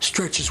track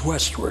stretches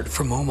westward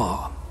from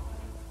Omaha.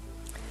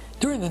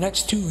 During the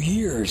next 2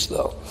 years,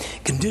 though,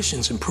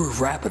 conditions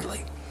improve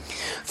rapidly.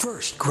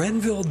 First,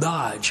 Grenville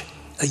Dodge,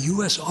 a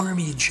U.S.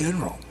 Army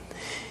general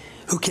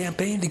who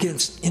campaigned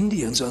against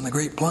Indians on the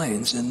Great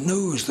Plains and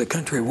knows the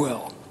country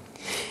well,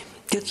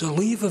 gets a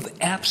leave of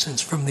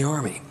absence from the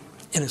Army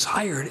and is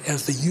hired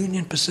as the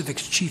Union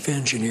Pacific's chief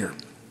engineer.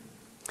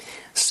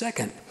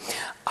 Second,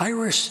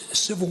 Irish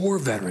Civil War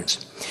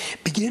veterans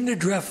begin to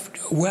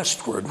drift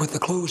westward with the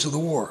close of the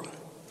war.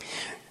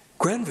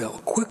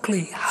 Grenville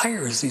quickly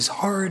hires these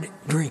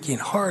hard-drinking,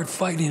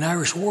 hard-fighting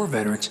Irish war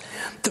veterans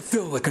to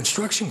fill the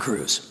construction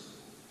crews.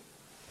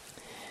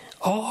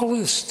 All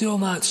is still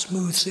not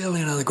smooth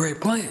sailing on the Great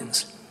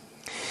Plains.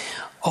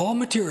 All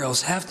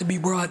materials have to be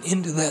brought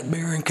into that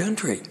barren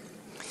country.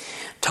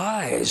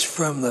 Ties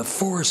from the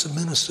forests of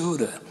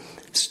Minnesota,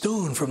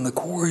 stone from the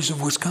quarries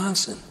of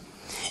Wisconsin,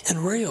 and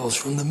rails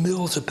from the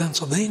mills of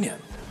Pennsylvania.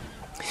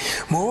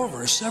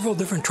 Moreover, several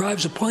different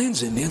tribes of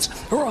Plains Indians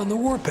are on the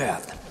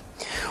warpath.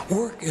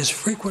 Work is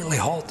frequently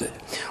halted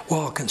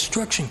while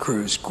construction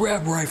crews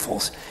grab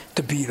rifles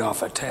to beat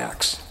off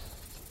attacks.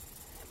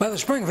 By the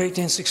spring of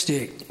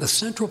 1868, the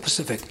Central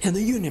Pacific and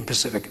the Union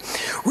Pacific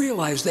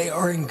realize they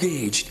are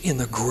engaged in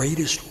the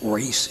greatest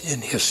race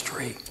in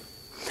history.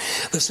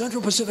 The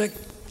Central Pacific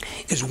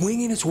is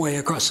winging its way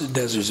across the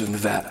deserts of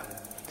Nevada.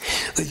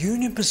 The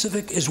Union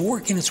Pacific is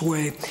working its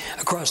way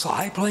across the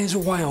high plains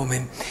of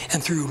Wyoming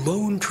and through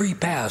Lone Tree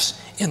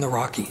Pass in the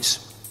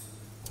Rockies.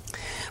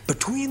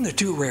 Between the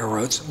two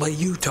railroads lay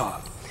Utah,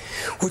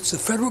 which the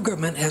federal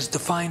government has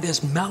defined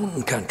as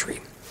mountain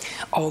country,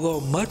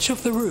 although much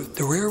of the route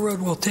the railroad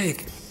will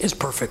take is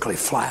perfectly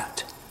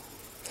flat.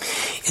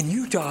 In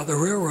Utah, the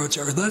railroads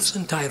are thus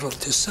entitled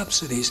to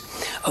subsidies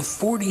of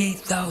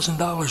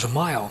 $48,000 a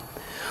mile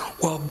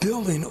while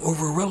building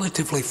over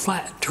relatively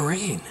flat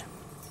terrain.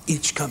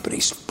 Each company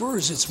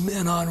spurs its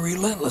men on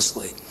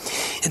relentlessly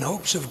in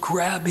hopes of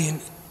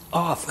grabbing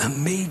off a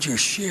major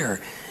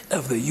share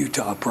of the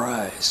Utah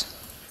prize.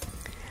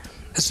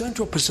 The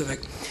Central Pacific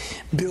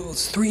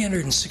builds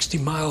 360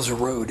 miles of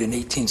road in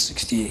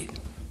 1868.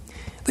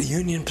 The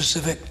Union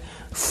Pacific,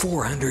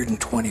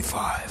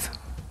 425.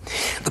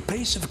 The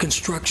pace of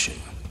construction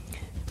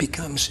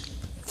becomes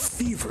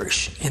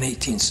feverish in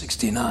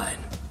 1869.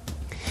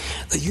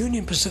 The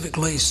Union Pacific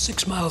lays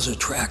 6 miles of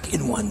track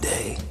in one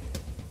day.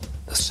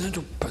 The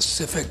Central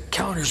Pacific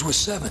counters with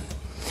 7.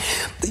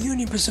 The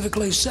Union Pacific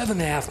lays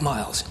 7.5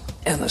 miles,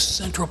 and the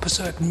Central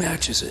Pacific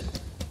matches it.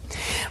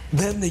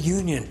 Then the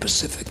Union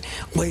Pacific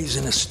lays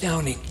an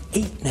astounding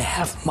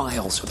 8.5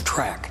 miles of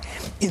track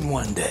in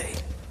one day.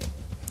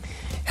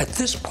 At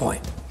this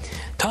point,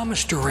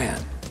 Thomas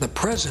Durant, the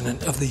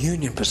president of the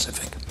Union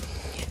Pacific,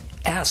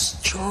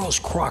 asks Charles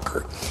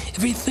Crocker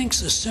if he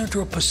thinks the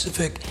Central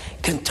Pacific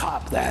can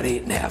top that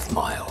 8.5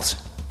 miles.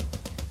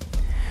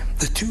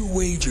 The two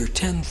wager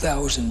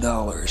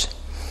 $10,000,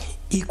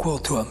 equal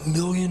to $1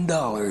 million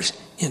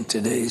in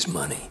today's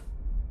money.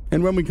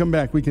 And when we come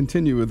back, we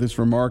continue with this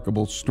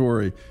remarkable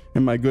story.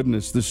 And my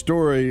goodness, the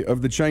story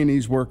of the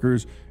Chinese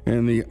workers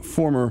and the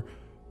former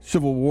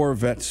Civil War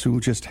vets who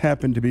just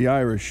happened to be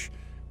Irish.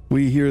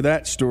 We hear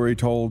that story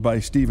told by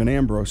Stephen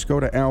Ambrose.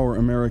 Go to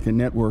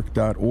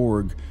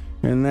OurAmericanNetwork.org.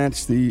 And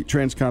that's the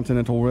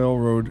Transcontinental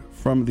Railroad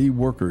from the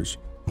workers'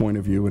 point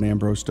of view. And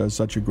Ambrose does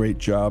such a great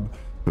job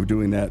of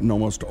doing that in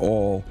almost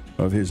all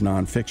of his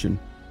nonfiction.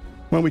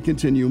 When we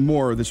continue,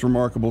 more of this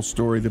remarkable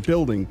story, the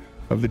building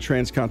of the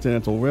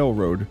Transcontinental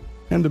Railroad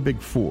and the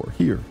Big Four,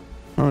 here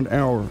on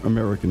Our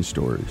American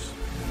Stories.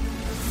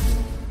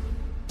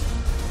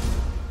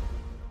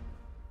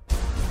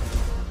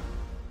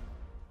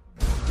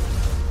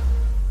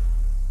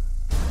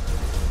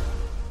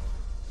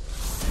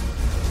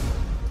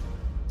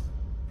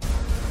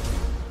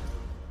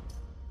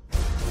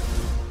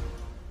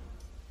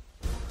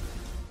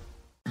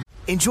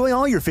 Enjoy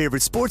all your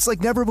favorite sports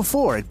like never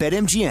before at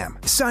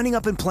BetMGM. Signing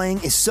up and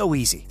playing is so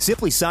easy.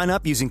 Simply sign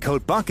up using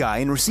code Buckeye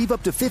and receive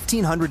up to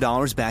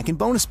 $1,500 back in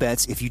bonus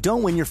bets if you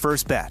don't win your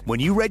first bet. When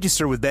you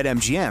register with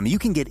BetMGM, you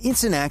can get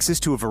instant access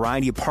to a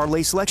variety of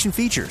parlay selection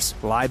features,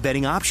 live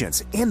betting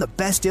options, and the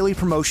best daily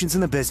promotions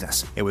in the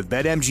business. And with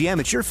BetMGM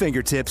at your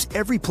fingertips,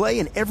 every play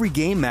and every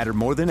game matter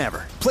more than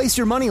ever. Place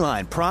your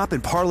moneyline, prop,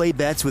 and parlay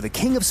bets with the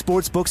king of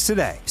sportsbooks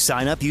today.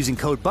 Sign up using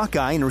code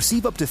Buckeye and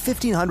receive up to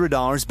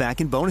 $1,500 back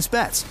in bonus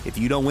bets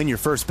if you don't win your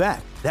first bet.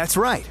 That's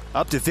right,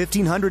 up to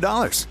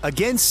 $1,500.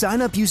 Again,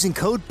 sign up using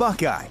code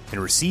Buckeye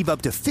and receive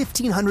up to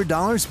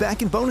 $1,500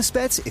 back in bonus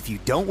bets if you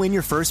don't win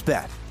your first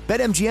bet.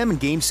 BetMGM and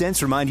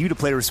GameSense remind you to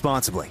play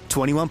responsibly.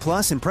 21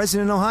 plus and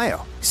present in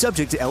Ohio.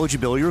 Subject to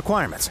eligibility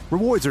requirements.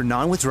 Rewards are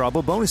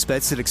non-withdrawable bonus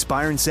bets that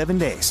expire in 7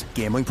 days.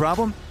 Gambling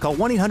problem? Call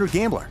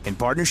 1-800-GAMBLER in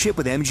partnership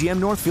with MGM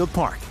Northfield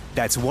Park.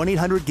 That's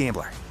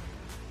 1-800-GAMBLER.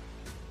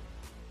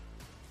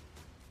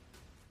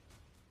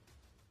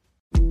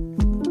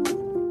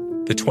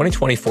 The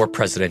 2024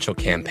 presidential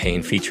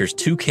campaign features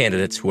two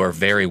candidates who are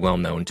very well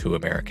known to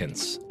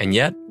Americans. And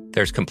yet,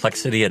 there's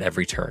complexity at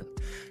every turn.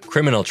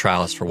 Criminal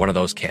trials for one of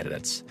those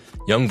candidates.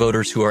 Young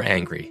voters who are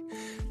angry.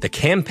 The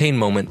Campaign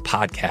Moment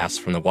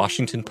podcast from the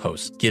Washington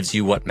Post gives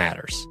you what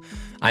matters.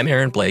 I'm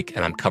Aaron Blake,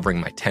 and I'm covering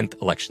my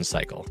 10th election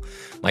cycle.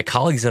 My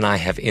colleagues and I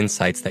have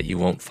insights that you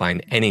won't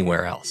find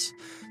anywhere else.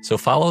 So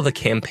follow The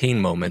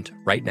Campaign Moment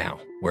right now,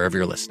 wherever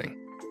you're listening.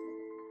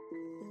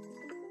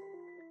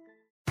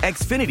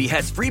 Xfinity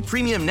has free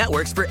premium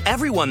networks for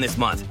everyone this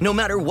month, no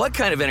matter what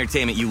kind of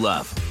entertainment you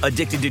love.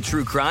 Addicted to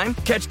true crime?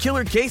 Catch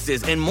killer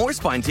cases and more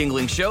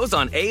spine-tingling shows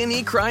on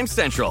A&E Crime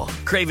Central.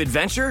 Crave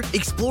adventure?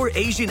 Explore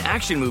Asian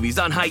action movies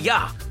on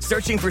Hi-YAH.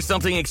 Searching for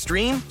something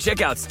extreme?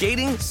 Check out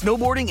skating,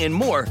 snowboarding, and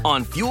more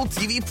on Fuel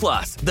TV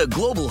Plus, the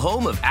global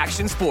home of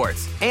action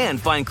sports. And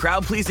find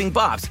crowd-pleasing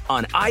bops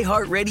on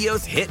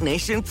iHeartRadio's Hit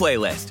Nation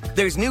playlist.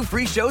 There's new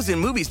free shows and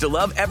movies to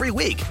love every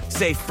week.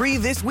 Say free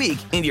this week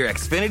in your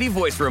Xfinity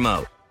voice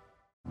remote.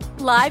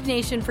 Live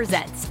Nation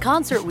presents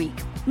Concert Week.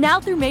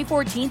 Now through May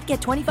 14th,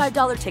 get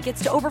 $25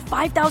 tickets to over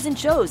 5,000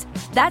 shows.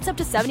 That's up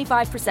to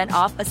 75%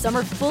 off a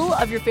summer full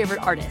of your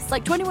favorite artists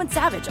like 21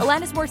 Savage,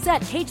 Alanis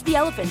Morissette, Cage the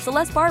Elephant,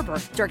 Celeste Barber,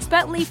 Dierks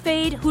Bentley,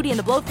 Fade, Hootie and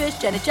the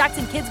Blowfish, Janet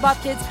Jackson, Kids Bop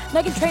Kids,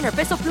 Meghan Trainor,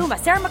 Bissell Pluma,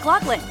 Sarah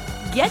McLachlan.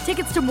 Get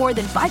tickets to more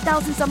than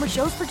 5,000 summer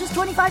shows for just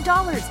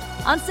 $25.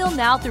 Until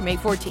now through May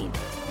 14th.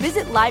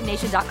 Visit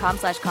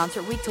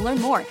LiveNation.com/Concert Week to learn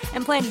more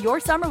and plan your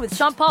summer with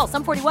Sean Paul,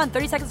 Sum 41,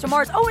 30 Seconds to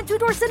Mars, and Two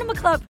Door Cinema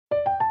Club.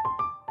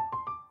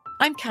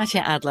 I'm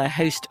Katya Adler,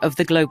 host of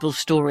The Global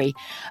Story.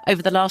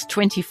 Over the last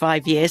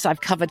 25 years,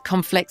 I've covered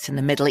conflicts in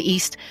the Middle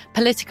East,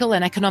 political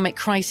and economic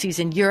crises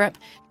in Europe,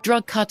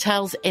 drug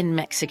cartels in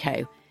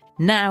Mexico.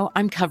 Now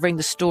I'm covering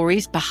the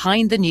stories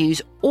behind the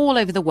news all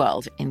over the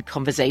world in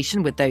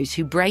conversation with those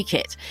who break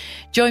it.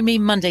 Join me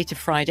Monday to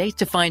Friday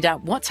to find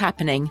out what's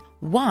happening,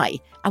 why,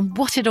 and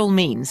what it all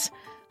means.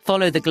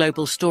 Follow The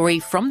Global Story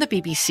from the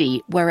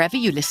BBC wherever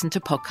you listen to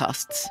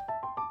podcasts.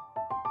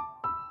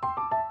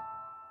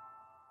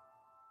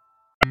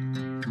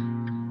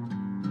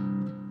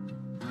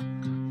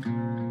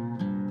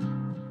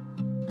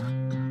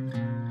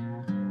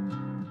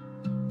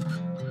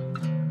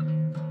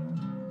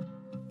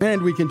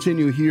 And we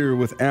continue here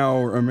with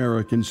Our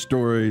American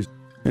Stories.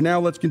 And now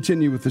let's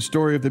continue with the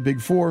story of the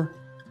Big Four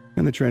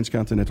and the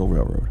Transcontinental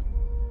Railroad.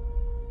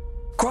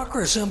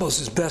 Crocker assembles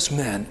his best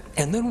men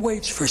and then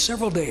waits for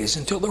several days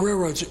until the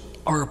railroads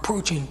are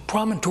approaching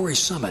Promontory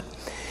Summit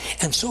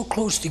and so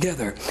close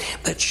together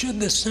that should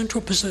the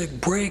Central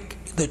Pacific break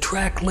the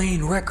track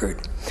lane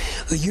record,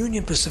 the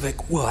Union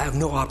Pacific will have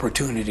no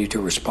opportunity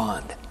to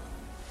respond.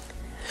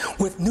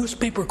 With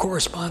newspaper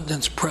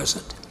correspondents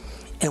present,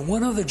 and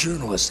one of the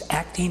journalists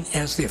acting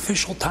as the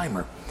official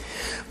timer,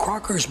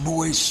 Crocker's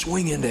boys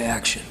swing into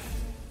action.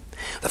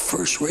 The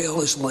first rail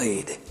is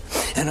laid,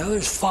 and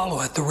others follow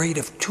at the rate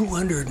of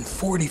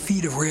 240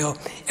 feet of rail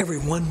every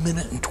 1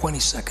 minute and 20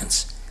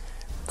 seconds.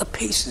 The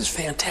pace is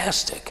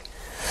fantastic,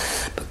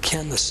 but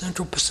can the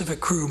Central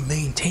Pacific crew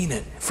maintain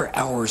it for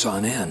hours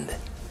on end?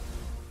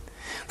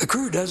 The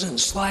crew doesn't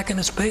slacken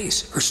its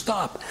pace or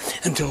stop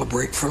until a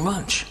break for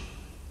lunch.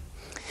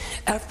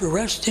 After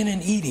resting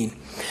and eating,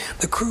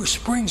 the crew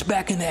springs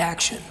back into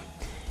action,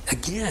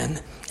 again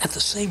at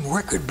the same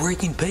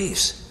record-breaking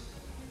pace.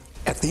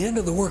 At the end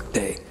of the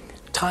workday,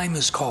 time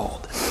is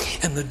called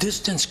and the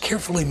distance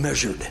carefully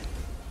measured.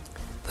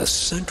 The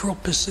Central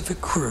Pacific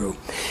crew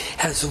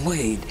has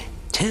laid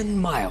 10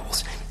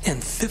 miles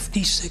and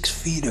 56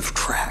 feet of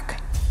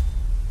track.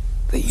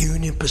 The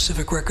Union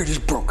Pacific record is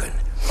broken,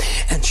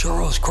 and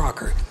Charles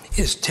Crocker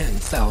is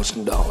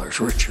 $10,000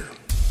 richer.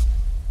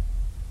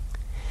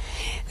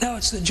 Now,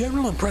 it's the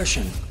general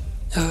impression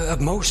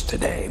of most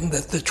today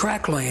that the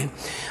track lane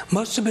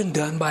must have been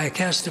done by a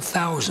cast of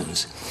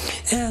thousands,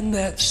 and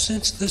that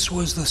since this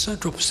was the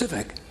Central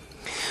Pacific,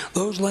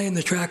 those laying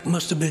the track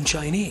must have been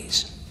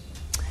Chinese.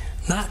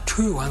 Not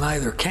true on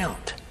either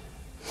count.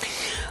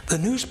 The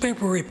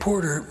newspaper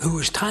reporter who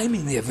was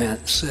timing the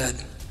event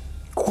said,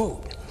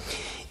 quote,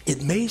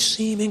 "It may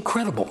seem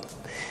incredible,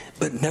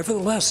 But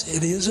nevertheless,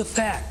 it is a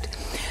fact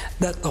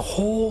that the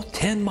whole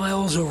 10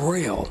 miles of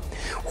rail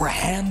were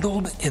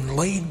handled and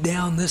laid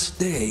down this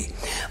day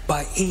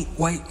by 8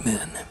 white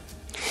men.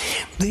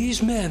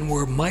 These men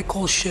were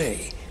Michael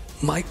Shea,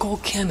 Michael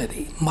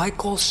Kennedy,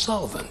 Michael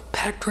Sullivan,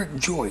 Patrick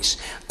Joyce,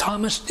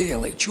 Thomas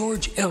Daly,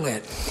 George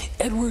Eliot,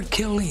 Edward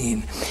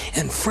Killeen,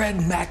 and Fred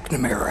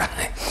McNamara.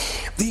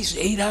 These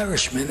 8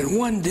 Irishmen in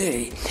one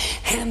day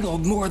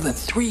handled more than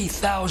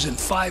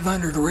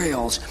 3,500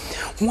 rails,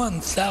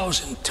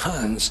 1,000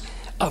 tons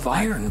of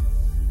iron.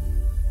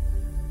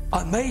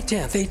 On May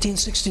 10,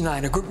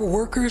 1869, a group of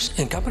workers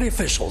and company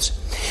officials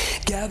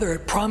gather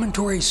at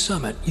Promontory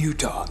Summit,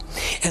 Utah,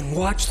 and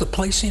watch the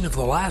placing of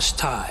the last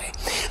tie,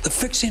 the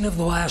fixing of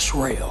the last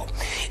rail,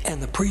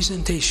 and the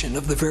presentation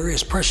of the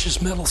various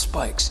precious metal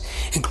spikes,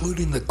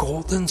 including the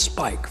golden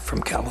spike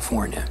from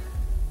California.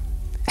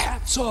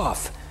 Hats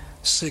off,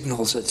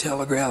 signals a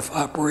telegraph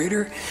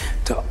operator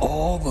to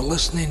all the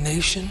listening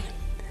nation.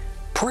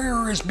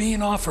 Prayer is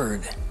being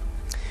offered.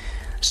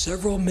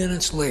 Several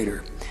minutes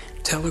later,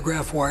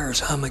 telegraph wires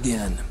hum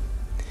again.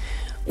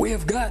 We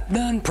have got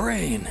done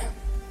praying.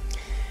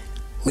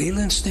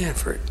 Leland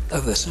Stanford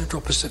of the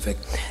Central Pacific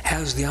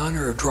has the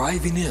honor of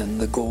driving in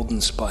the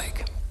golden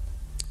spike.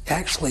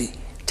 Actually,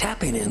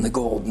 tapping in the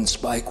golden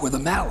spike with a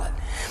mallet.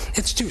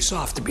 It's too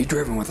soft to be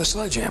driven with a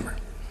sledgehammer.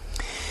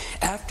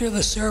 After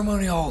the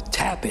ceremonial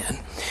tap-in,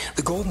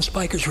 the golden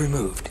spike is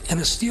removed and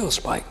a steel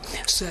spike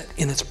set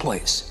in its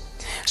place.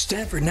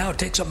 Stanford now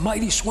takes a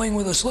mighty swing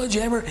with a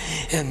sledgehammer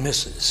and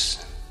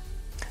misses.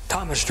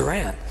 Thomas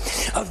Durant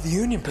of the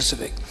Union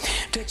Pacific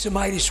takes a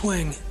mighty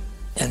swing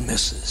and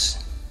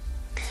misses.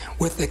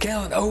 With the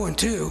count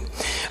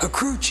 0-2, a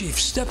crew chief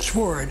steps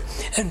forward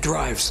and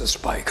drives the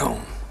spike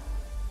home.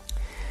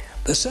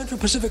 The Central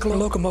Pacific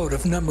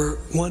locomotive number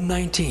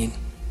 119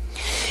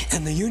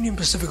 and the Union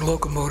Pacific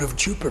locomotive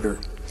Jupiter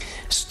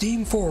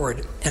steam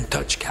forward and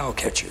touch cow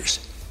catchers.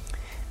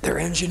 Their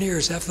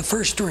engineers have the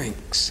first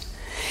drinks,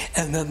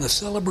 and then the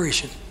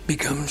celebration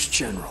becomes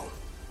general.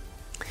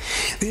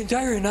 The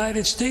entire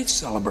United States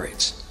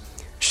celebrates.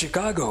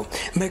 Chicago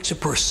makes a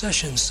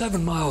procession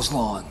 7 miles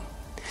long.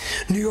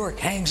 New York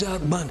hangs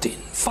out bunting,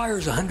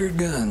 fires 100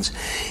 guns,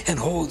 and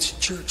holds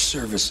church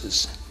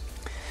services.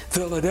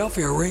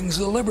 Philadelphia rings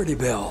the Liberty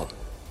Bell.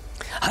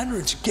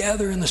 Hundreds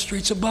gather in the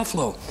streets of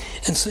Buffalo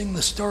and sing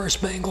the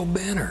Star-Spangled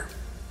Banner.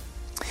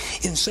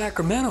 In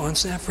Sacramento and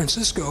San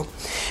Francisco,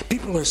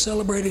 people are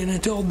celebrating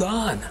until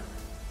dawn.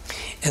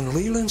 And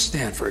Leland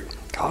Stanford,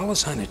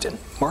 Collis Huntington,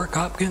 Mark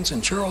Hopkins,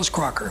 and Charles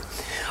Crocker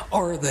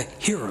are the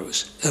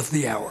heroes of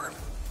the hour.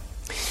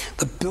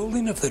 The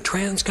building of the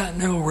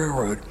Transcontinental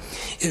Railroad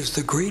is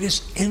the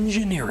greatest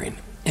engineering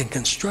and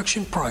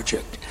construction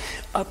project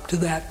up to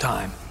that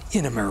time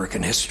in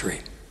American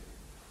history.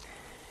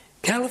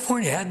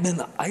 California had been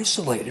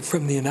isolated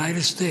from the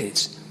United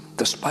States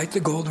despite the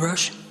gold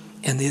rush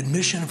and the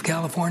admission of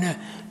California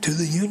to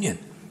the Union.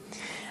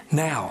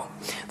 Now,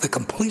 the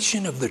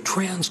completion of the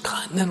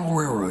Transcontinental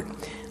Railroad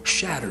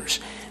shatters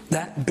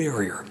that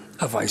barrier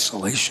of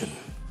isolation.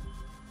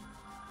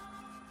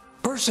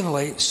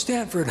 Personally,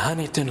 Stanford,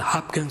 Huntington,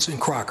 Hopkins,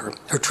 and Crocker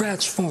are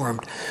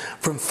transformed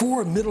from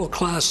 4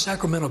 middle-class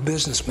Sacramento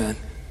businessmen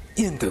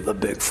into the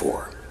Big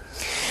Four.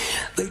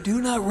 They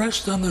do not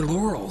rest on their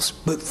laurels,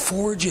 but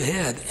forge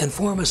ahead and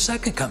form a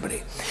second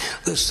company,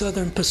 the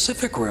Southern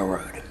Pacific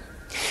Railroad.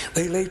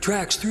 They lay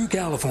tracks through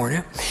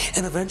California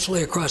and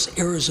eventually across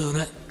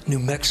Arizona, New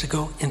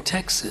Mexico, and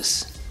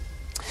Texas.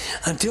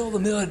 Until the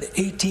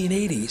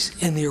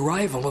mid-1880s and the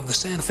arrival of the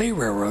Santa Fe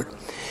Railroad,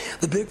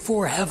 the Big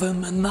Four have a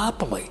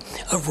monopoly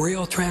of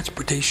rail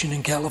transportation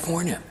in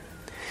California.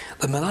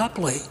 The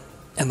monopoly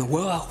and the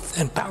wealth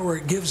and power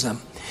it gives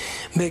them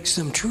makes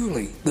them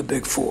truly the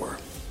Big Four.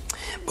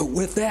 But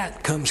with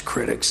that comes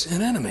critics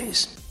and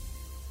enemies.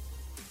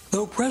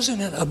 Though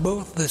president of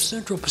both the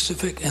Central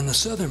Pacific and the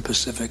Southern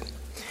Pacific,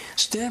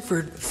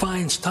 Stanford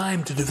finds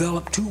time to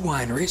develop 2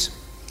 wineries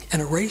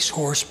and a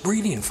racehorse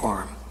breeding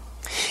farm,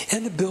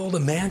 and to build a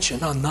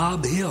mansion on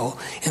Nob Hill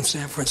in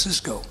San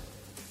Francisco.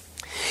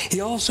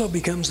 He also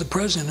becomes the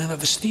president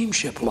of a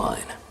steamship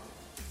line.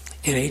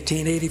 In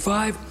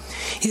 1885,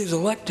 he is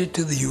elected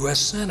to the U.S.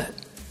 Senate.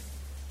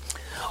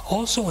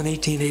 Also in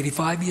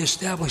 1885, he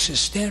establishes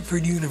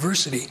Stanford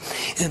University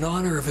in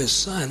honor of his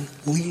son,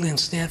 Leland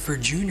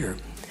Stanford Jr.,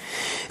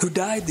 who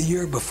died the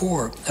year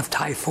before of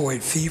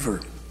typhoid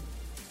fever.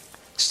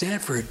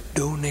 Stanford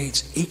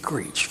donates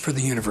acreage for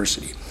the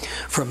university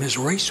from his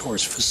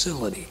racehorse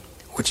facility,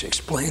 which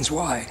explains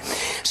why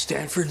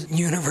Stanford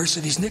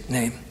University's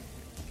nickname,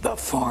 the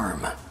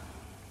Farm.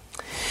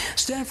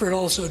 Stanford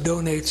also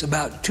donates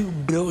about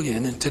 $2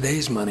 billion in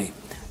today's money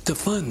to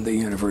fund the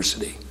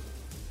university.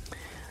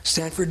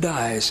 Stanford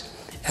dies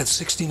at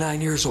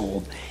 69 years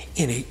old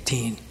in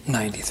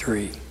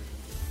 1893.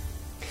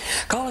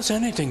 Collis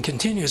Huntington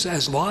continues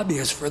as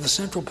lobbyist for the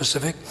Central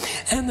Pacific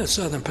and the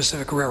Southern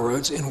Pacific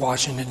Railroads in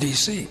Washington,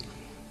 D.C.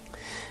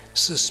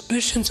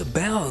 Suspicions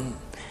abound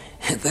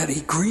that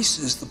he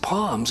greases the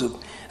palms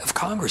of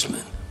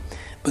congressmen,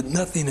 but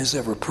nothing is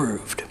ever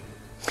proved.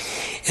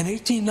 In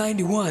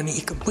 1891,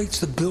 he completes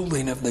the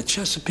building of the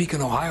Chesapeake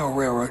and Ohio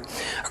Railroad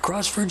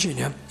across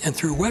Virginia and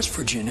through West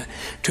Virginia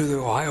to the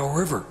Ohio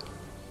River.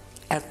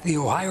 At the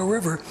Ohio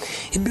River,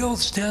 he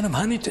builds the town of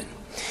Huntington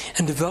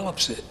and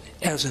develops it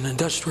as an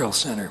industrial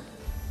center.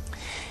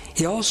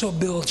 He also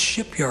builds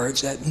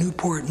shipyards at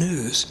Newport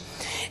News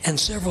and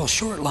several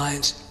short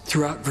lines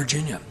throughout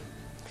Virginia.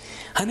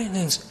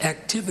 Huntington's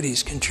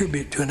activities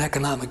contribute to an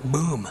economic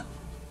boom.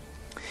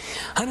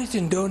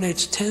 Huntington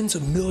donates tens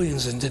of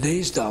millions in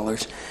today's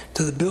dollars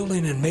to the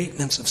building and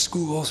maintenance of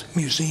schools,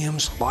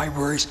 museums,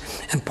 libraries,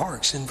 and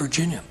parks in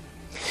Virginia.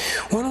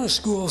 One of the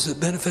schools that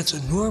benefits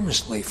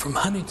enormously from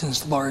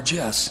Huntington's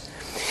largesse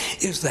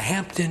is the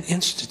Hampton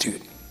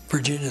Institute,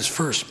 Virginia's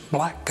first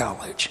black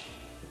college.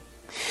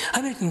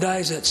 Huntington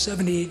dies at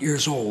 78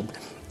 years old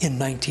in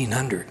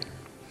 1900.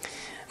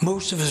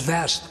 Most of his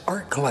vast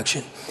art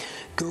collection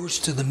goes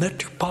to the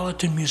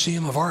Metropolitan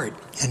Museum of Art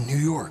in New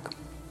York.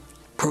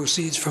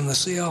 Proceeds from the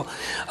sale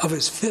of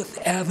his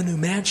Fifth Avenue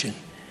mansion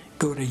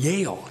go to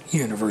Yale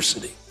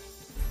University.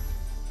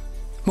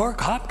 Mark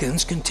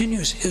Hopkins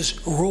continues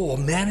his role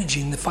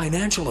managing the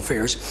financial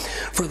affairs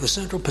for the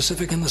Central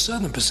Pacific and the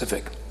Southern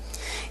Pacific.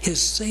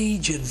 His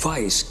sage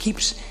advice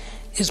keeps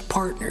his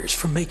partners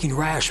from making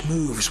rash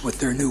moves with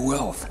their new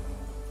wealth.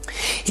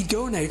 He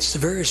donates to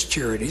various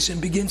charities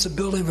and begins the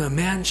building of a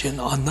mansion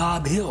on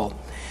Nob Hill,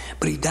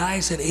 but he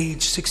dies at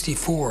age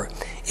 64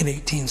 in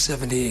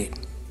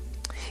 1878.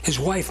 His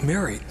wife,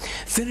 Mary,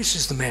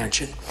 finishes the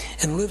mansion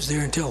and lives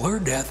there until her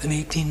death in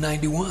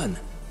 1891.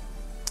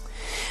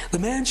 The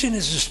mansion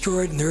is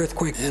destroyed in the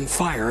earthquake and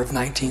fire of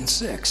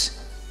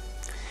 1906.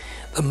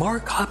 The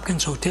Mark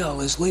Hopkins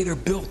Hotel is later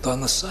built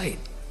on the site.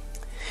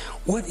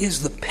 What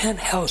is the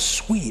penthouse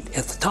suite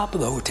at the top of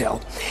the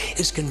hotel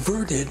is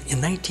converted in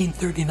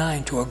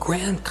 1939 to a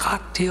grand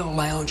cocktail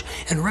lounge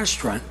and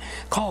restaurant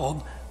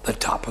called the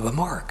Top of the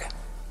Mark.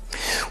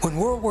 When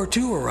World War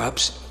II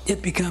erupts,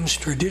 it becomes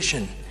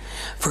tradition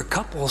for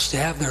couples to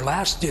have their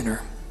last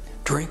dinner,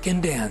 drink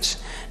and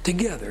dance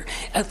together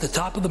at the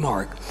Top of the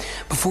Mark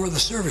before the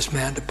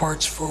serviceman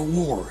departs for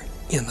war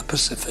in the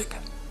Pacific.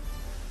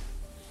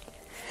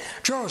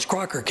 Charles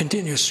Crocker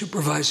continues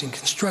supervising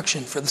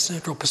construction for the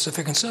Central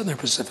Pacific and Southern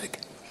Pacific.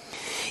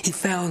 He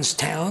founds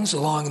towns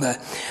along the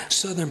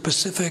Southern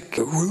Pacific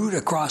route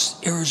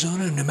across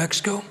Arizona and New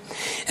Mexico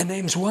and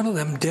names one of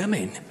them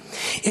Deming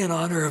in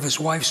honor of his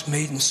wife's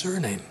maiden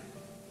surname.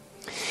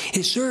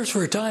 He serves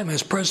for a time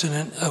as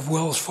president of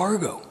Wells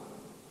Fargo.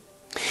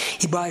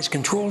 He buys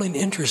controlling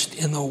interest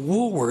in the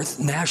Woolworth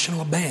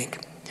National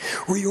Bank,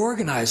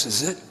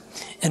 reorganizes it,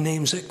 and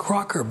names it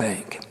Crocker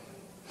Bank.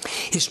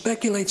 He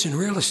speculates in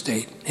real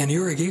estate and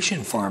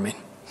irrigation farming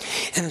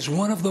and is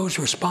one of those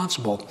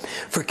responsible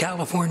for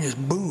California's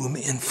boom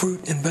in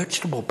fruit and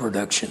vegetable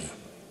production.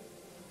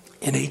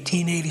 In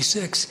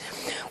 1886,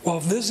 while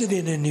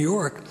visiting in New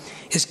York,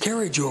 his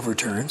carriage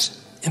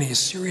overturns and he is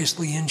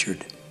seriously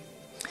injured.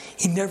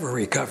 He never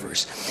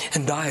recovers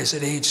and dies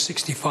at age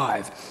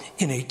 65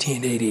 in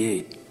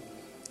 1888.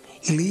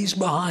 He leaves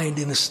behind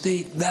an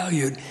estate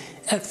valued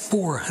at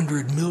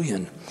 $400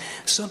 million,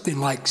 something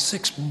like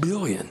 $6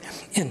 billion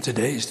in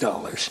today's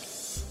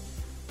dollars.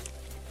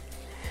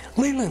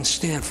 Leland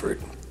Stanford,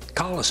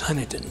 Collis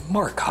Huntington,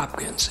 Mark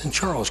Hopkins, and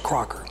Charles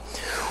Crocker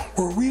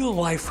were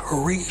real-life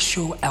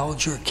Horatio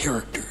Alger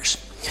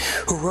characters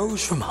who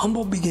rose from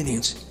humble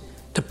beginnings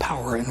to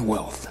power and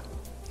wealth.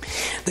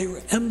 They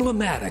were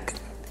emblematic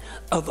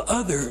of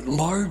other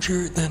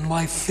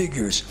larger-than-life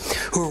figures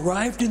who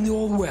arrived in the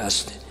Old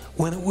West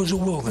when it was a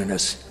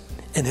wilderness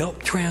and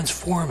helped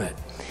transform it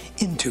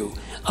into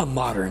a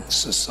modern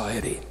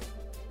society.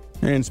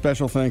 And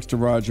special thanks to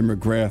Roger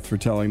McGrath for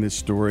telling this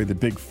story, the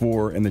Big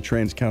Four and the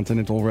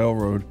Transcontinental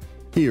Railroad,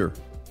 here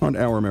on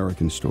Our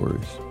American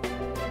Stories.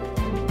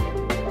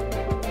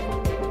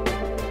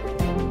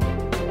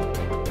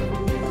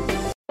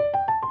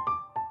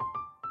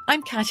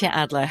 I'm Katya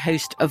Adler,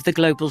 host of The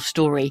Global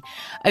Story.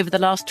 Over the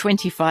last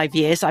 25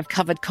 years, I've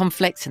covered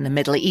conflicts in the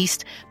Middle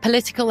East,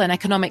 political and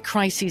economic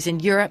crises in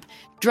Europe,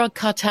 drug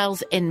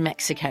cartels in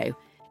Mexico.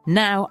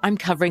 Now I'm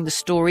covering the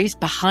stories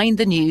behind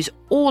the news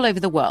all over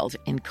the world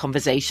in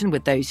conversation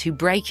with those who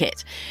break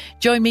it.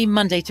 Join me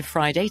Monday to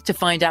Friday to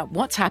find out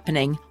what's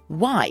happening,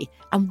 why,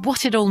 and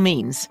what it all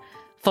means.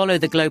 Follow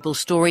The Global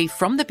Story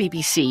from the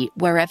BBC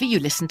wherever you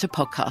listen to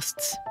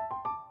podcasts.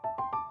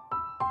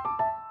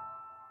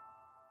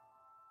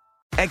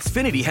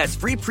 Xfinity has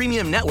free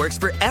premium networks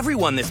for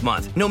everyone this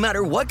month, no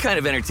matter what kind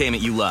of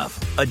entertainment you love.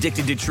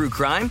 Addicted to true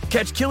crime?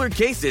 Catch killer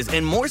cases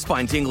and more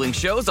spine-tingling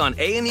shows on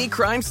A&E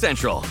Crime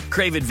Central.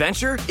 Crave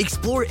adventure?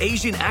 Explore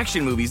Asian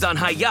action movies on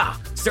Hi-YAH.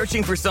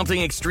 Searching for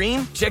something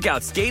extreme? Check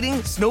out skating,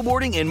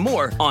 snowboarding, and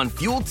more on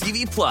Fuel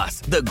TV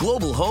Plus, the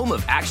global home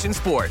of action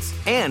sports.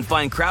 And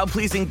find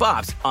crowd-pleasing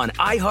bops on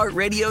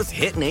iHeartRadio's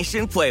Hit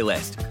Nation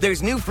playlist.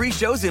 There's new free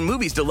shows and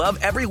movies to love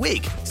every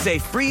week. Say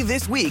free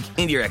this week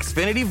in your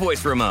Xfinity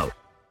voice remote.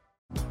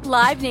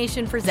 Live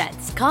Nation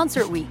presents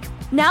Concert Week.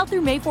 Now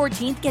through May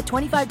 14th, get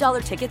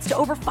 $25 tickets to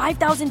over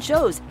 5,000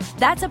 shows.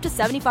 That's up to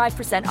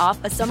 75%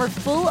 off a summer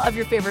full of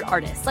your favorite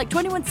artists like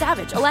 21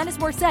 Savage, Alanis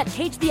Morissette,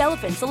 Cage the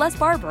Elephant, Celeste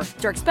Barber,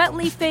 Dierks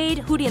Bentley, Fade,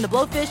 Hootie and the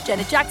Blowfish,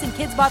 Janet Jackson,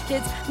 Kids Bop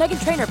Kids,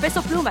 Meghan Trainor,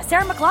 Peso Pluma,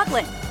 Sarah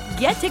McLachlan.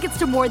 Get tickets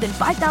to more than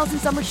 5,000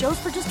 summer shows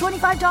for just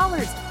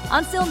 $25.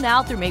 On sale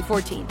now through May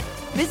 14th.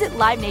 Visit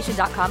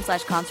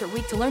LiveNation.com/Concert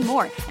Week to learn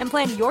more and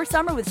plan your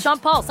summer with Sean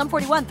Paul, Sum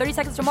 41, 30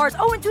 Seconds to Mars,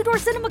 and Two Door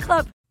Cinema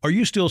Club. Are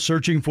you still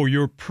searching for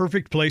your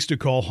perfect place to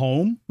call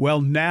home?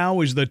 Well, now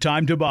is the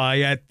time to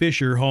buy at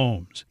Fisher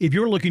Homes. If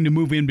you're looking to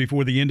move in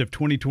before the end of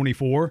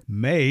 2024,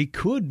 May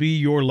could be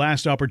your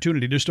last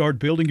opportunity to start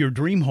building your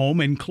dream home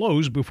and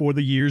close before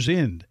the year's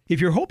end. If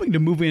you're hoping to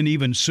move in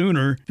even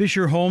sooner,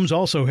 Fisher Homes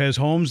also has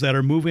homes that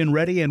are move-in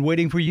ready and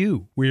waiting for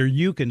you, where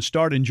you can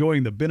start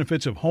enjoying the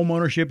benefits of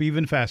homeownership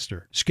even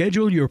faster.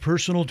 Schedule your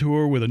personal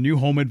tour with a new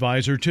home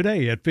advisor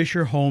today at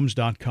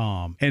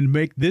FisherHomes.com and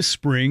make this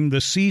spring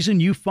the season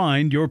you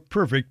find your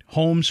perfect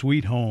home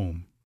sweet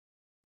home.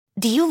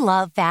 Do you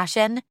love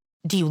fashion?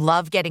 Do you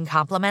love getting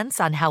compliments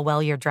on how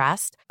well you're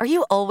dressed? Are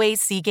you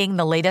always seeking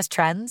the latest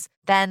trends?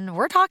 Then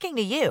we're talking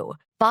to you.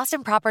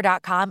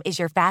 BostonProper.com is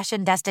your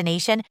fashion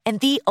destination and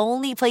the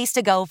only place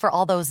to go for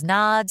all those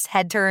nods,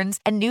 head turns,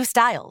 and new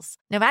styles.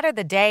 No matter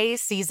the day,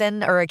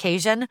 season, or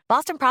occasion,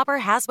 Boston Proper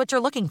has what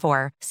you're looking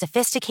for.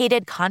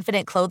 Sophisticated,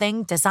 confident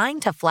clothing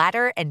designed to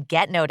flatter and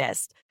get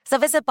noticed. So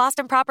visit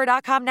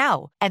BostonProper.com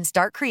now and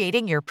start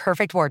creating your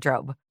perfect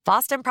wardrobe.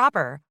 Boston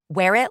Proper.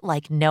 Wear it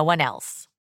like no one else.